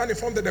come and stand in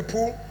front of the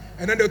pool,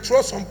 and then they'll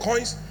throw some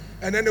coins,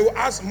 and then they will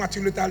ask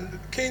Martin Luther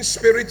King's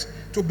spirit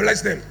to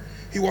bless them.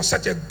 He was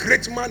such a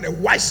great man, a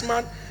wise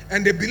man,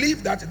 and they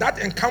believe that that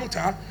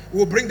encounter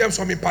will bring them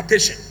some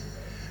impartation.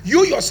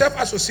 You yourself,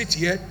 as you sit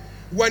here,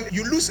 when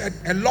you lose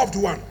a loved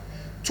one,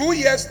 2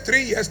 years,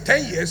 3 years,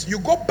 10 years, you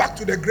go back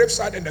to the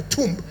graveside and the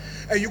tomb,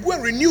 and you go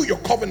and renew your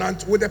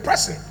covenant with the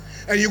person.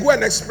 And you go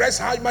and express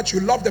how much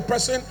you love the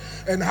person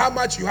and how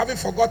much you haven't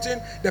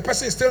forgotten. The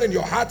person is still in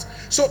your heart.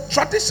 So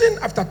tradition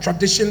after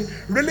tradition,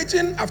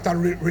 religion after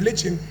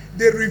religion,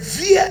 they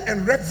revere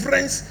and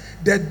reverence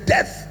the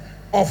death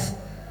of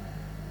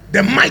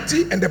the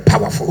mighty and the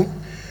powerful.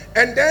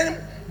 And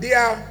then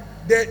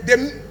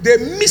they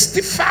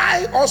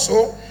mystify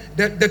also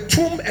the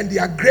tomb and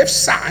their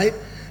graveside.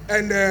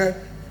 And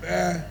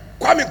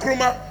Kwame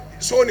Nkrumah,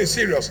 so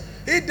serious.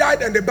 He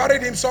died and they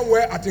buried him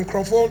somewhere at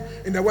Confront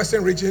in the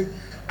western region.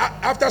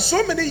 After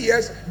so many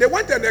years, they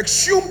went and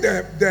exhumed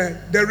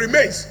the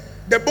remains,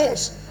 the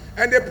bones.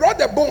 And they brought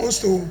the bones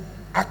to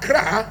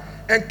Accra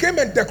and came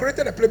and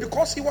decorated the place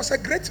because he was a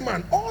great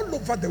man all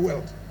over the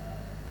world.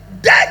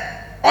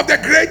 Death of the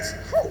great.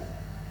 Oh.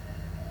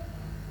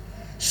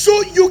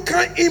 So you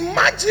can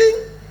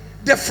imagine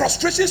the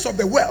frustrations of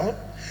the world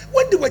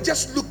when they were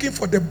just looking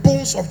for the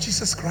bones of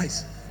Jesus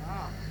Christ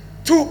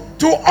to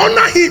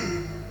honor him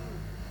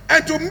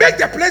and to make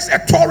the place a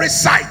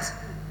tourist site.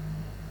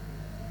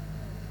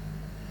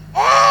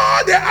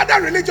 All the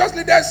other religious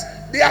leaders,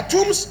 their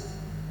tombs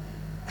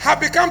have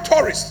become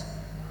tourist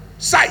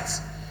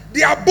sites.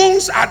 Their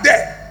bones are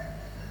there.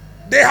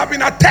 They have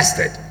been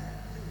attested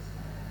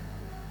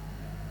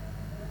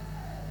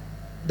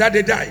that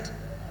they died.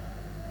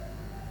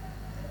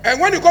 And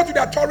when you go to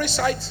their tourist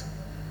site,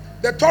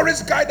 the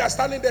tourist guide that's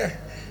standing there,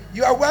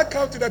 you are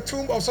welcome to the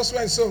tomb of so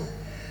and so.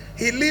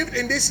 He lived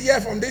in this year,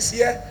 from this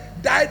year,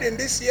 died in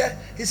this year,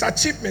 his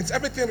achievements,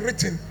 everything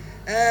written.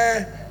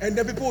 And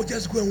then people will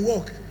just go and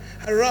walk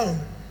around.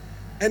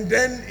 And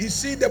then you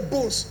see the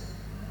bones.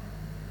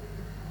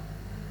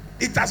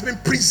 It has been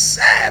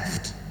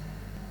preserved.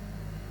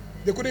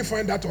 They couldn't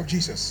find that of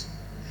Jesus.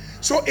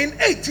 So in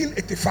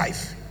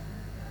 1885,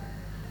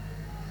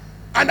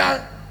 and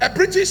a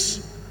British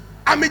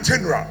Army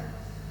general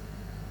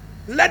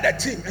led a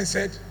team and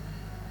said,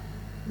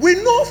 we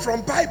know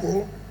from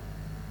Bible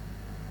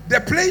the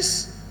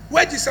place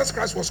where Jesus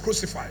Christ was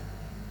crucified.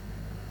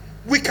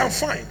 We can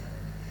find.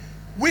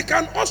 We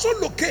can also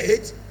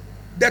locate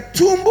the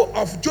tomb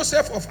of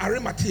Joseph of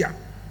Arimathea.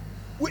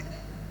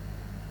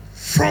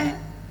 From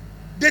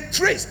the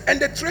trace and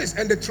the trace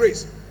and the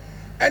trace.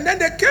 And then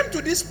they came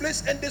to this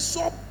place and they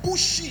saw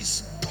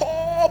bushes,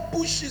 tall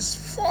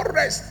bushes,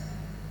 forest.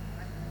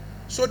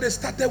 So they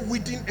started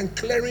weeding and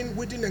clearing,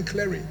 weeding and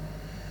clearing.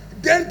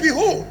 Then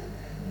behold,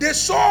 they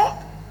saw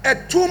a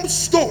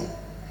tombstone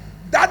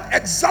that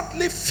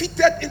exactly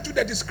fitted into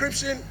the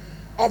description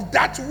of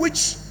that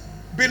which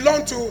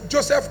belonged to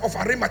Joseph of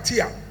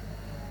Arimathea.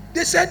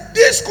 They said,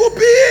 this could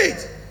be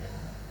it.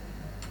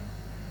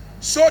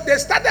 So they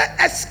started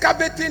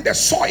excavating the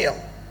soil.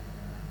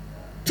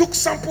 Took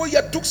sample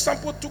here, took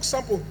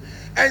sample,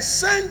 and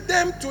sent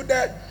them to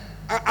the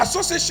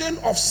Association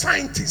of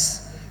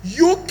Scientists,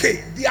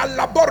 UK, their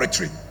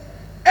laboratory,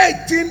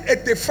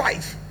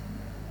 1885.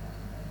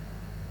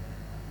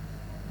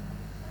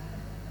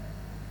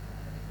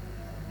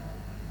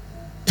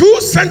 Two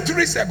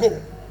centuries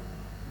ago.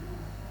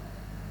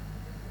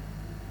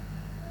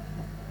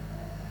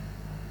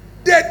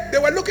 They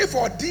were looking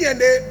for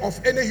DNA of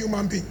any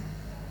human being.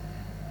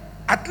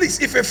 At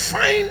least if they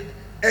find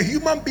a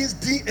human being's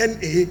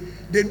DNA,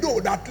 they know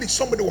that at least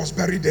somebody was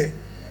buried there.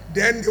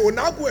 Then they will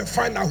now go and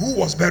find out who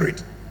was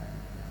buried.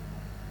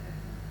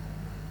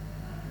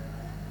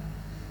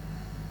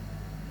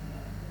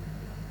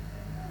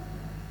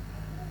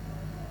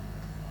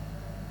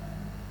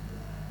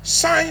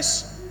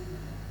 Signs,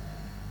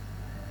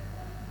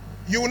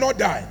 you will not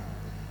die.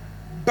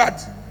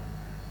 But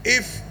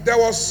if there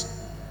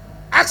was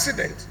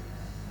accident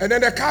and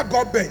then the car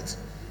got bent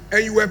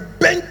and you were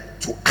bent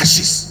to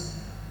ashes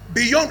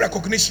beyond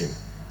recognition,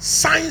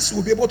 signs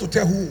will be able to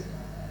tell who.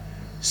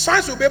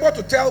 Signs will be able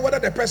to tell whether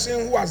the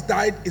person who has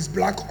died is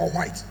black or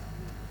white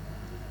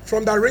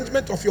from the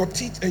arrangement of your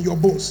teeth and your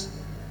bones.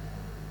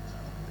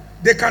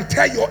 They can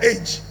tell your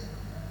age.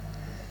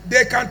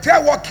 They can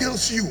tell what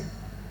kills you.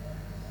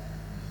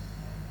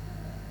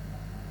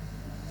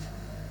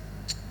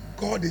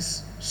 God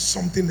is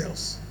something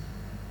else.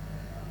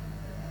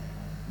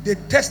 They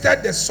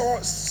tested the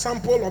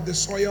sample of the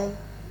soil,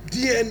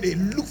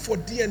 DNA, look for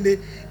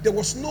DNA. There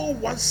was no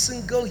one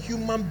single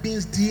human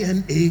being's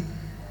DNA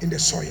in the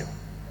soil.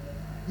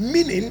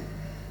 Meaning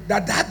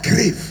that that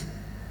grave,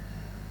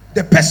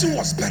 the person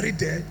was buried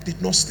there,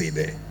 did not stay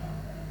there.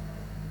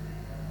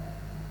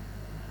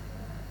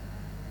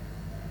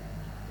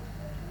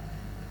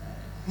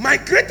 My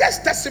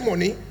greatest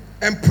testimony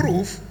and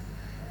proof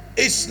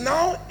is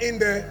now in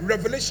the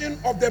revelation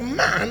of the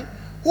man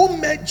who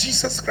met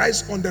Jesus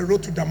Christ on the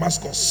road to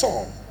Damascus,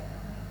 Saul.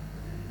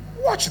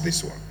 Watch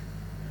this one.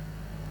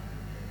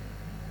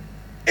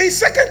 In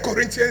 2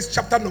 Corinthians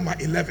chapter number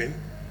 11,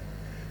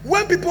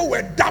 when people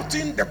were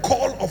doubting the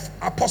call of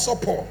Apostle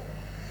Paul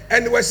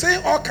and they were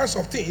saying all kinds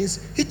of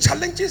things, he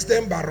challenges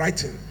them by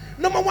writing.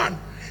 Number one,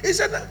 he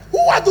said, who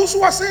are those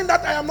who are saying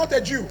that I am not a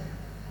Jew?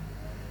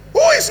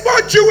 Who is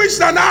more Jewish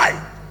than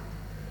I?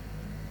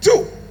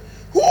 2,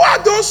 who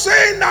are those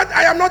saying that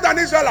I am not an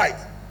Israelite?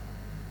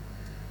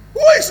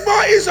 Who is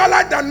more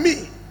Israelite than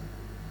me?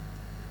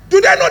 Do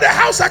they know the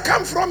house I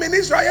come from in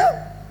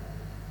Israel?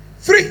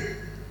 3,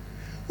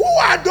 who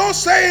are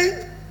those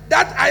saying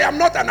that I am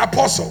not an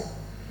apostle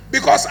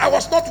because I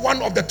was not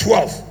one of the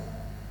 12?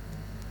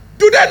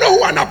 Do they know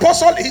who an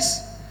apostle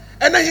is?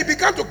 And then he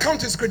began to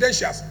count his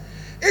credentials.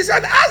 He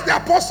said, ask the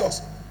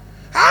apostles,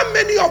 how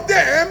many of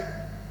them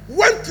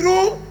went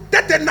through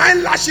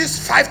 39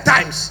 lashes 5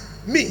 times?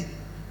 Me.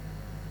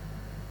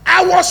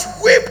 I was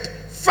whipped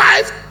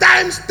 5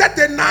 times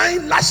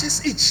 39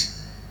 lashes each.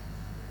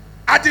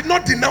 I did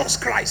not denounce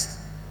Christ.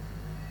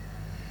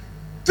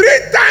 3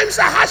 times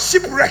I had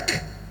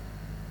shipwreck.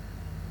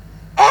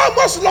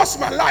 Almost lost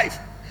my life.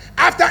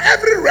 After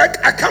every wreck,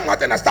 I come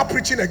out and I start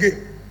preaching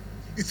again.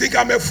 You think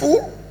I'm a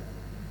fool?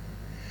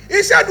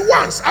 He said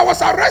once I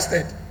was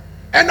arrested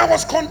and I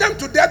was condemned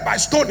to death by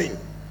stoning.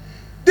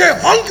 They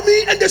hung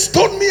me and they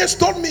stoned me and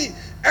stoned me,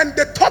 and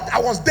they thought I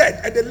was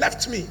dead and they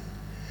left me.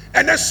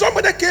 And then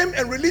somebody came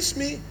and released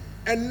me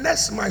and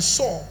nursed my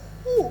soul.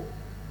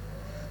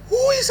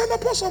 Who is an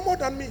apostle more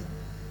than me?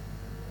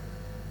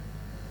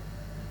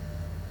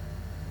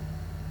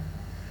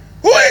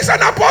 Who is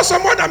an apostle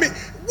more than me?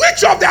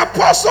 Which of the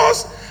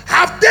apostles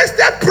have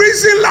tasted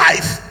prison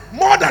life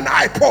more than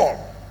I, Paul?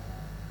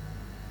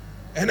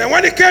 And then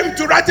when he came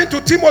to writing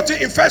to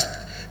Timothy in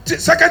 2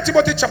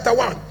 Timothy chapter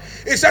 1,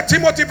 he said,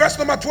 Timothy verse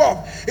number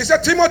 12, he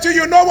said, Timothy,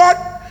 you know what?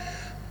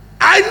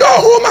 I know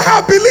whom I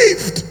have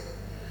believed.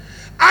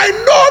 I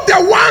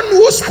know the one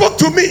who spoke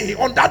to me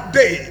on that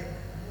day.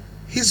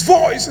 His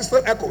voice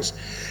still echoes.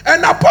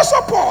 And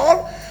Apostle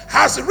Paul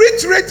has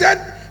reiterated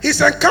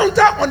his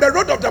encounter on the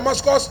road of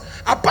Damascus.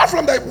 Apart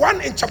from the one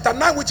in chapter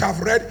 9 which I've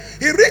read,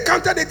 he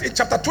recounted it in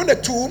chapter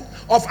 22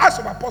 of Acts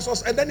of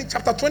Apostles, and then in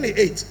chapter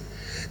 28.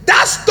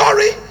 That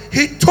story,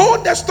 he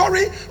told the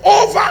story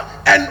over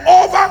and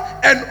over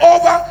and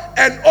over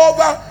and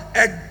over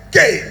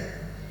again.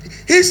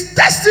 His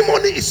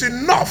testimony is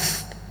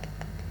enough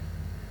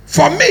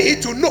for me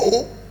to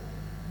know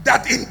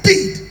that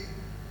indeed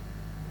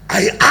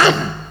I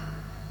am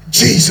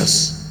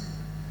Jesus.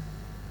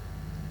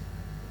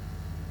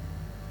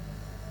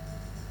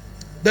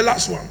 The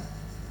last one.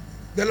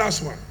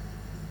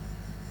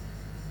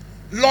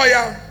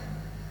 Lawyer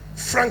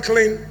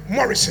Franklin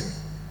Morrison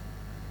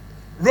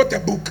wrote a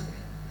book,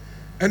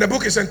 and the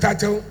book is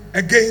entitled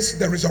Against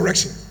the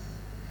Resurrection.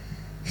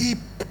 He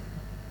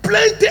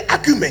plenty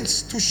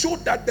arguments to show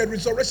that the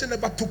resurrection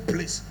never took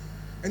place,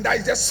 and that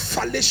is just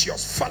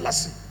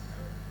fallacy,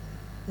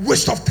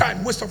 waste of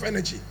time, waste of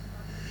energy.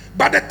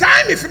 By the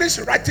time he finished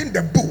writing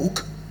the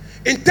book,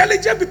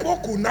 intelligent people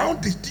could now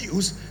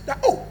deduce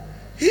that,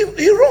 he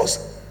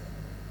rose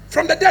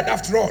from the dead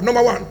after all.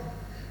 Number one,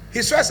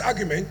 his first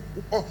argument,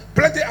 or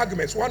plenty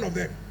arguments, one of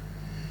them,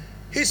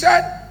 he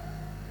said,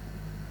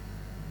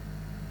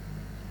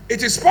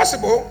 it is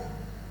possible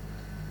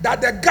that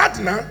the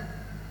gardener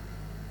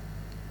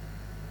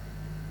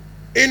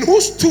in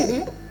whose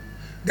tomb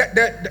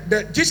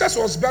Jesus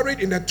was buried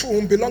in a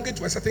tomb belonging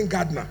to a certain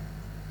gardener,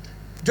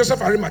 Joseph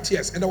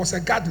Arimatheus, and there was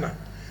a gardener.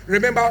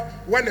 Remember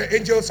when the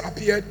angels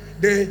appeared,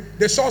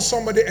 they saw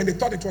somebody and they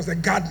thought it was the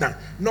gardener,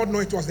 not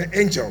knowing it was the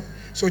angel.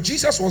 So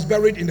Jesus was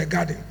buried in the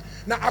garden.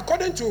 Now,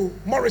 according to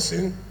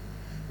Morrison,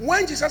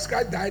 When Jesus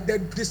Christ died, the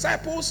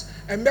disciples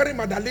and Mary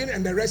Magdalene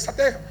and the rest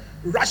started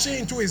rushing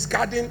into his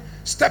garden,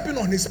 stepping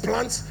on his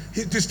plants,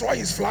 he destroyed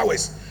his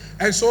flowers.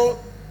 And so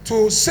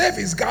to save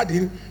his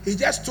garden, he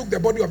just took the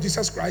body of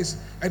Jesus Christ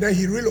and then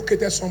he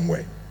relocated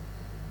somewhere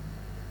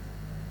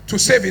to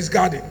save his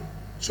garden.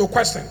 So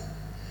question.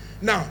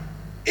 Now,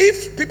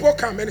 if people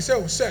come and say,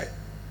 oh, sir,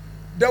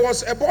 there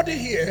was a body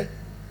here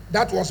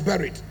that was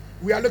buried.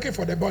 We are looking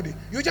for the body.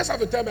 You just have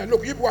to tell me,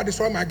 look, you people are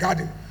destroying my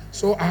garden.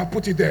 So I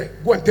put it there.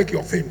 Go and take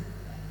your thing.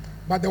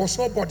 But there was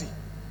no body.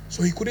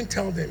 So he couldn't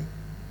tell them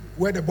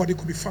where the body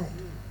could be found.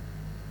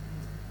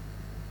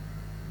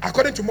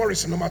 According to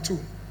Morrison, number 2,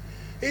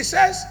 he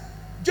says,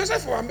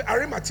 Joseph of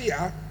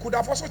Arimathea could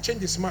have also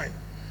changed his mind.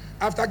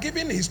 After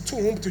giving his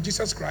tomb to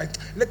Jesus Christ,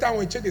 later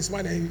on he changed his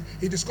mind and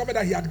he discovered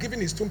that he had given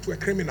his tomb to a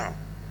criminal.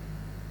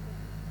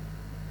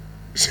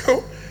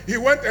 So he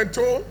went and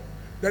told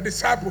the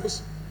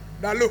disciples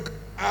that, look,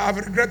 I have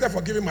regretted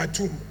for giving my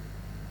tomb.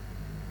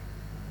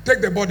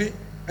 Take the body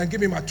and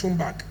give me my tomb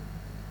back.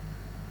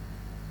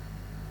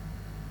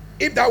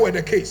 If that were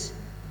the case,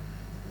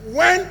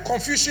 when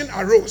confusion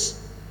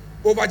arose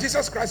over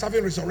Jesus Christ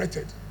having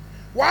resurrected,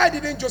 why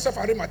didn't Joseph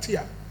of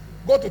Arimathea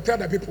go to tell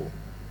the people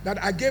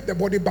that I gave the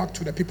body back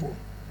to the people?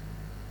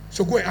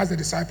 So go and ask the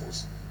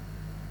disciples.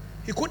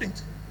 He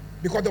couldn't,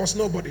 because there was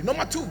nobody.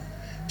 Number 2,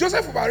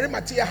 Joseph of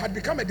Arimathea had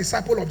become a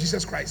disciple of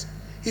Jesus Christ.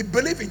 He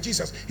believed in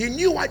Jesus. He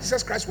knew why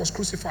Jesus Christ was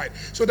crucified.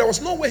 So there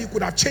was no way he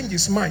could have changed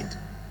his mind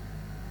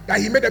that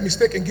he made a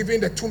mistake in giving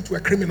the tomb to a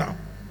criminal.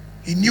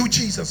 He knew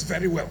Jesus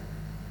very well.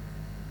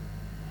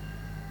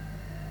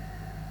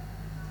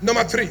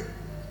 Number 3,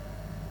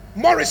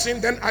 Morrison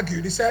then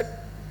argued. He said,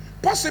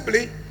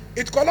 possibly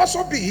it could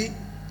also be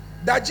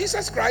that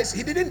Jesus Christ,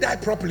 he didn't die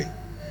properly,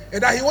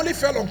 and that he only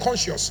fell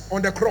unconscious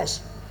on the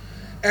cross,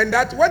 and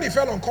that when he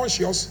fell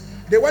unconscious,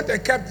 they went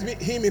and kept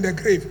him in the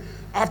grave.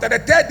 After the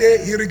 3rd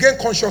day, he regained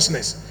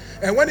consciousness,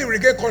 and when he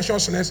regained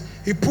consciousness,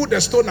 he put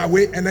the stone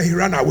away and then he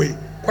ran away.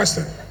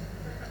 Question.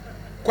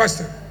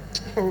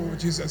 Oh,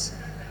 Jesus.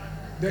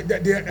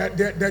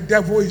 The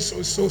devil is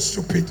so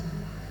stupid.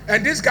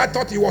 And this guy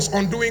thought he was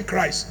undoing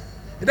Christ.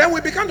 And then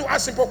we began to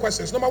ask simple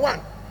questions. Number 1,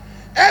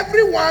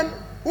 everyone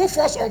who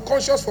falls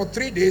unconscious for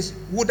 3 days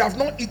would have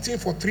not eaten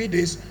for 3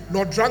 days,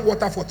 nor drank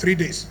water for 3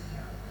 days,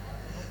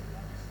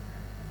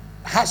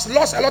 has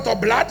lost a lot of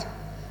blood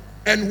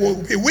and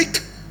will be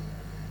weak.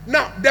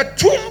 Now, the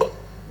tomb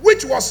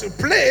which was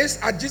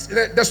placed at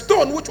the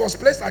stone which was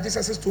placed at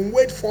Jesus' tomb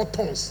weighed 4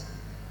 tons.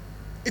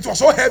 It was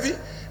so heavy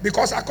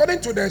because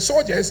according to the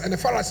soldiers and the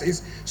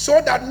Pharisees,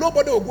 so that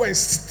nobody will go and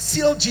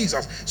steal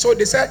Jesus. So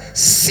they said,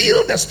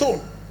 seal the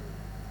stone.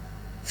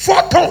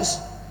 4 tons.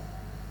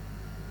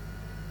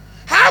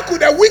 How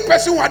could a weak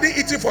person who hadn't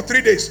eaten for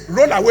 3 days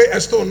roll away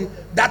a stone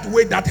that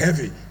weighed that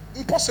heavy?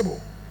 Impossible.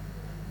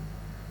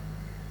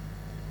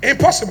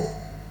 Impossible.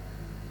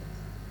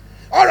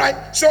 All right,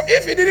 so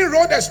if he didn't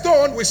roll the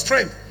stone with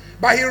strength,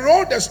 but he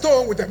rolled the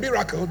stone with a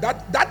miracle,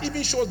 that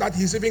even shows that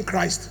he's even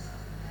Christ.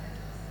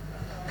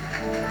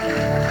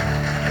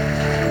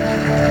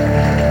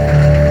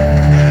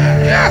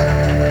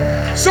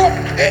 Yeah. So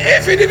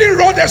if he didn't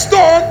roll the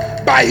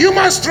stone by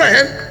human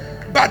strength,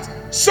 but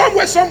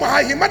somehow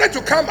he managed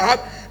to come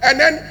out, and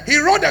then he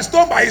rolled the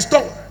stone by his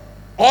tongue,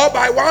 or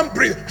by one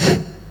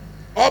breath,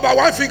 or by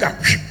one finger,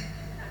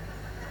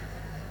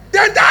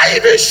 then that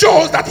even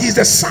shows that he's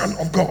the Son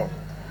of God.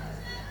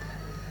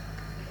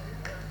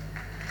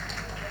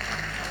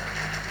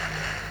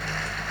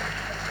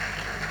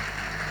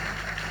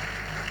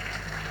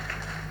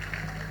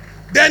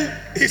 Then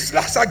his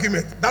last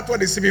argument, that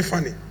one is even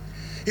funny.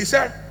 He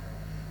said,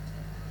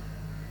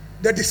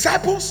 the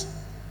disciples,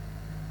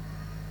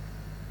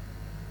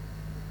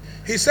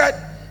 he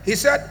said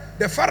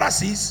the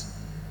Pharisees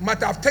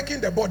might have taken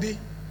the body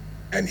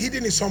and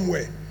hidden it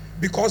somewhere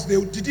because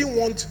they didn't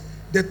want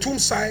the tomb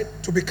site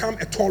to become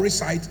a tourist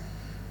site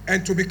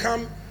and to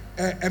become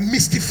a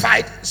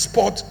mystified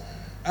spot,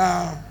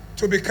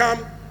 to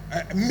become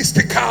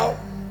mystical,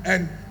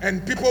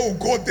 and people will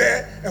go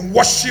there and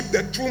worship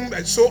the tomb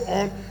and so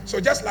on. So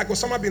just like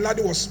Osama bin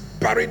Laden was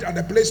buried at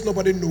a place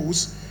nobody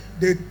knows,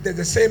 they did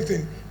the same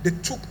thing. They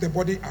took the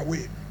body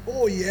away.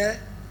 Oh yeah,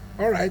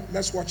 all right,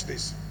 let's watch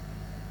this.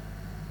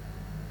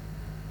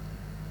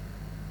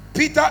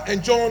 Peter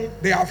and John,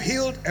 they have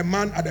healed a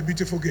man at the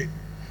beautiful gate.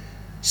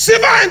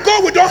 Silver and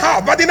gold we don't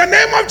have, but in the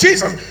name of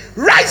Jesus,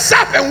 rise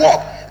up and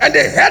walk. And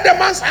they held the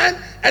man's hand,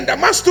 and the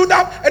man stood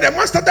up, and the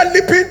man started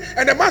leaping,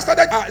 and the man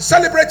started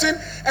celebrating,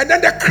 and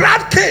then the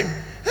crowd came.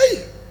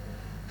 Hey,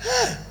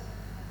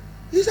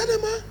 is that the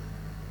man?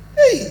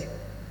 Hey.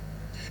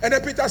 And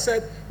then Peter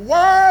said,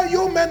 why,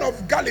 you men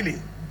of Galilee,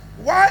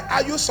 why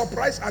are you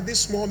surprised at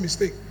this small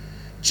mistake?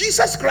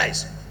 Jesus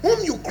Christ,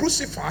 whom you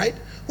crucified,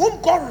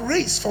 whom God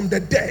raised from the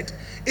dead,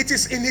 it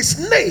is in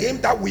his name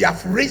that we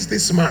have raised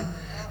this man.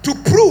 To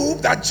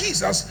prove that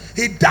Jesus,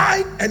 he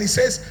died, and he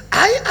says,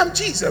 I am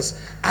Jesus,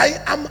 I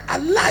am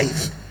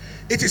alive.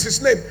 It is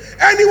his name.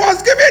 And he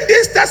was giving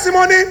this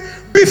testimony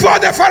before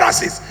the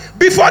Pharisees,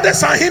 before the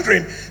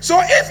Sanhedrin.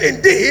 So if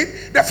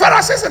indeed the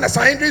Pharisees and the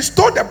Sanhedrin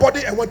stole the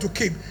body and went to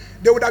keep,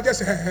 they would have just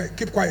said, hey,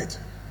 keep quiet.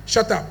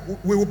 Shut up.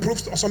 We will prove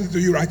something to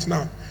you right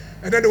now.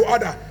 And then they will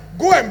order,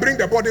 go and bring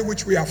the body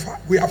which we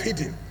have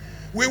hidden.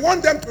 We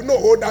want them to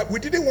know that we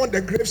didn't want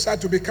the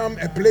graveside to become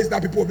a place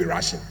that people will be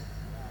rushing.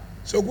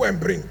 So go and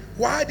bring.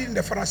 Why didn't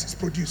the Pharisees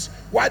produce?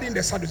 Why didn't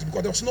the Sadducees?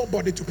 Because there was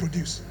nobody to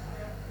produce.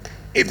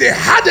 If they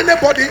had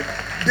anybody,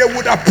 they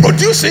would have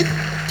produced it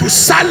to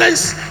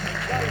silence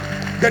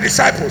the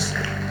disciples.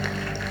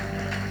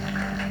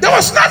 There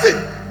was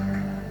nothing.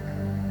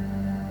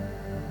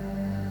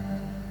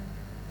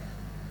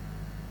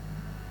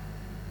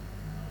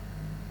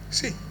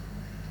 See,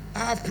 I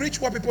have preached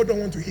what people don't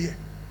want to hear.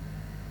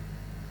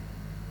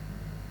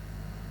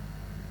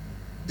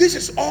 This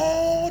is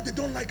all they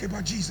don't like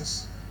about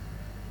Jesus.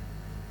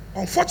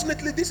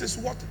 Unfortunately, this is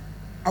what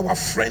our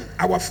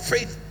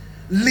faith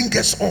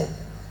lingers on.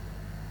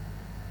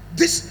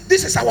 This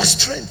is our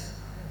strength.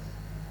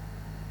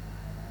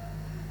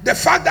 The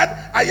fact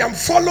that I am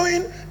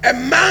following a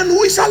man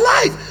who is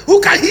alive,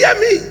 who can hear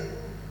me.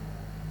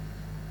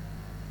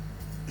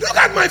 Look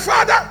at my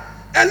father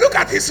and look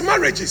at his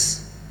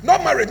marriages.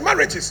 Not marriage,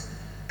 marriages.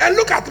 And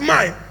look at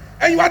mine.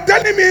 And you are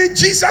telling me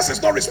Jesus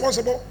is not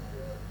responsible?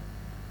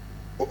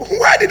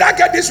 Where did I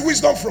get this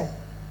wisdom from?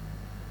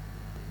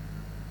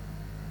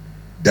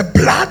 The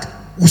blood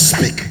will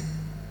speak.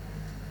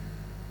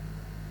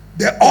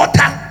 The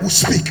altar will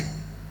speak.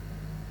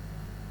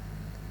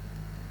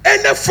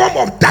 Any form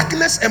of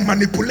darkness and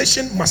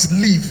manipulation must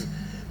leave.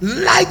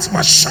 Light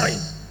must shine.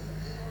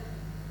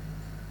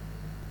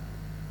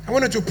 I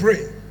want you to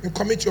pray and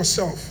commit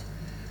yourself,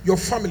 your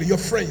family, your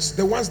friends,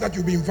 the ones that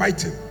you'll be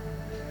inviting,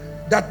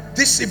 that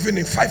this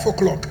evening, 5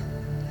 o'clock,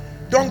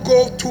 don't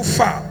go too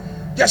far.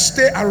 Just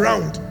stay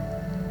around.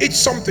 Eat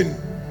something.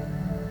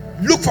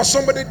 Look for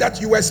somebody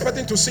that you were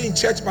expecting to see in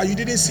church, but you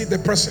didn't see the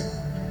person.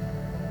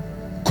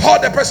 Call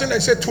the person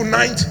and say,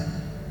 tonight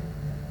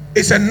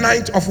is a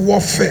night of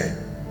warfare.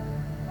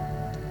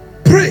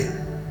 Pray.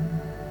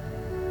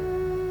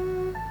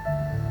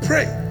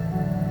 Pray.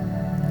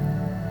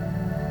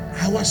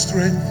 Our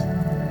strength,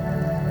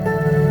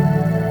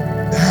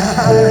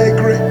 thy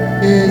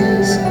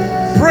grace.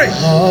 Pray.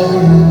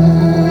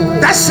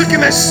 That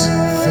sickness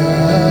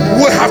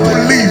will have to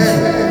leave.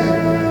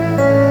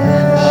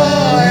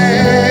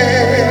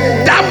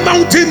 That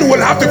mountain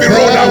will have to be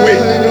rolled away.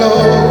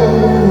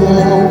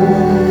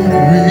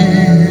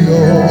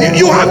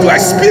 You have to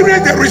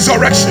experience the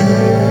resurrection.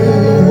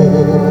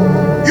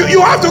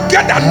 You have to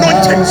get the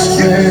anointing.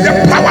 The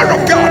power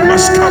of God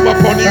must come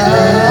upon you.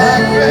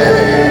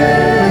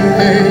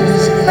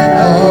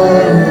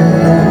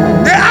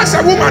 They asked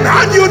a woman,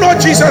 how do you know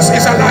Jesus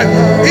is alive?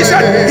 He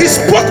said, he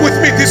spoke with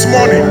me this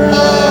morning.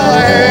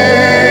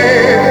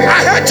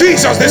 I heard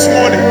Jesus this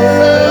morning.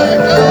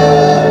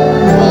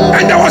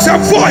 And there was a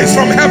voice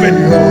from heaven.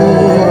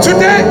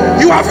 Today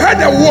you have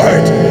heard a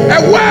word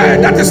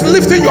that is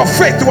lifting your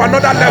faith to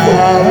another level,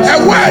 a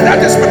word that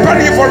is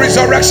preparing you for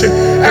resurrection,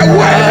 a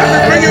word that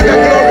will bring you the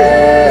glory.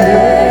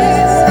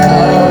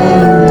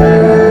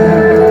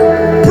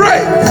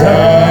 Pray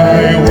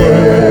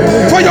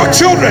for your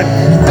children,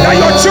 that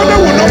your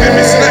children will not be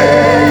misled.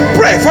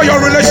 Pray for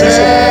your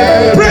relationship.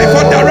 Pray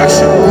for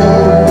direction.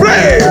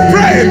 Pray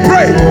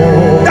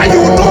that you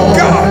will know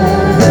God.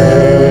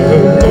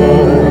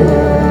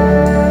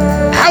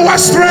 Our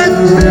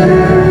strength,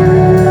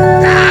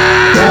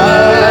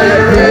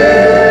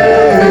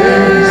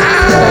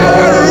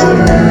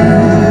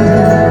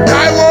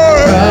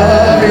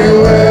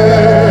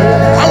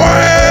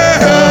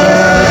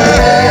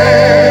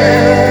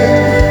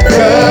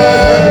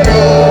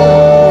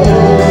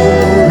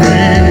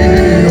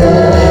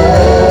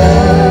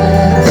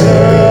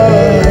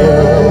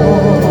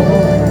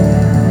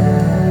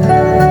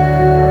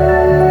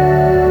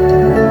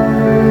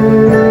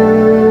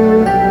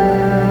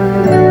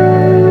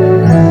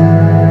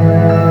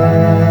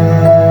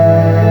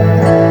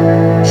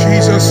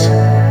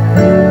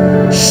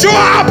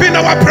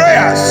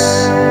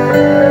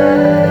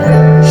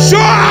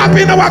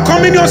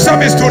 communion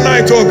service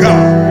tonight, oh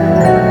God.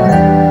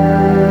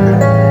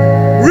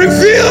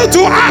 Reveal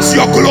to us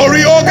your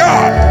glory, oh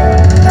God.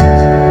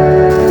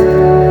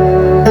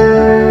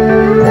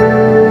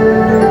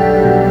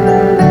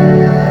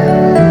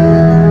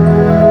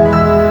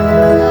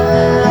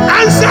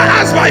 Answer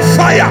us by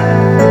fire.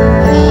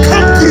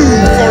 Come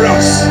through for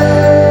us.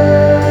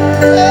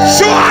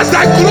 Show us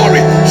thy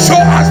glory.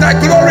 Show us thy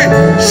glory.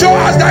 Show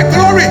us thy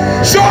glory.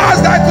 Show us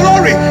thy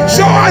glory.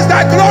 Show us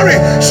thy glory.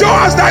 Show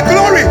us thy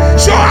glory.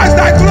 Show us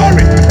thy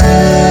glory.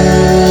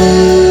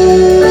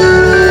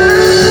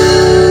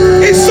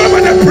 Is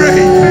somebody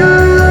praying?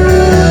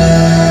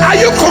 Are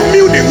you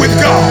communing with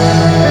God?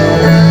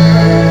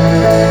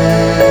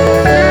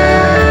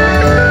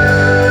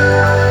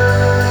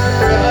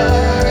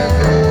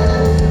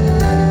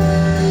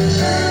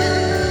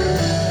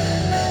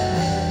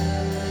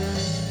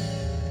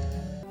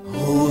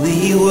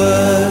 Holy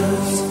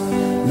words,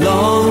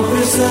 long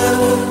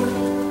preserved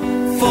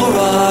for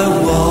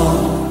our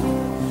walk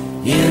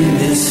in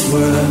this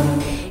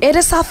world. It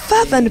is our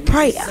fervent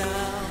prayer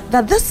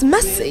that this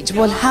message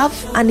will have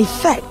an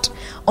effect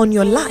on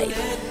your life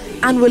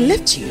and will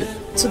lift you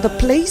to the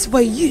place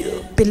where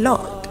you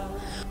belong.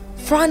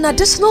 For an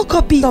additional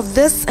copy of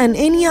this and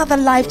any other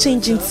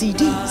life-changing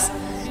CDs,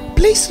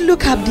 please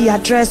look up the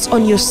address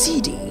on your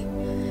CD.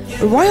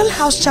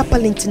 Royalhouse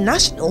Chapel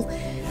International,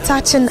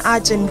 touching our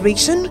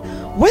generation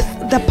with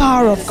the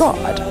power of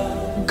God.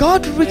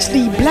 God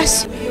richly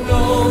bless you.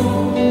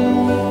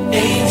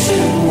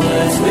 Ancient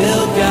words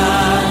will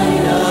guide.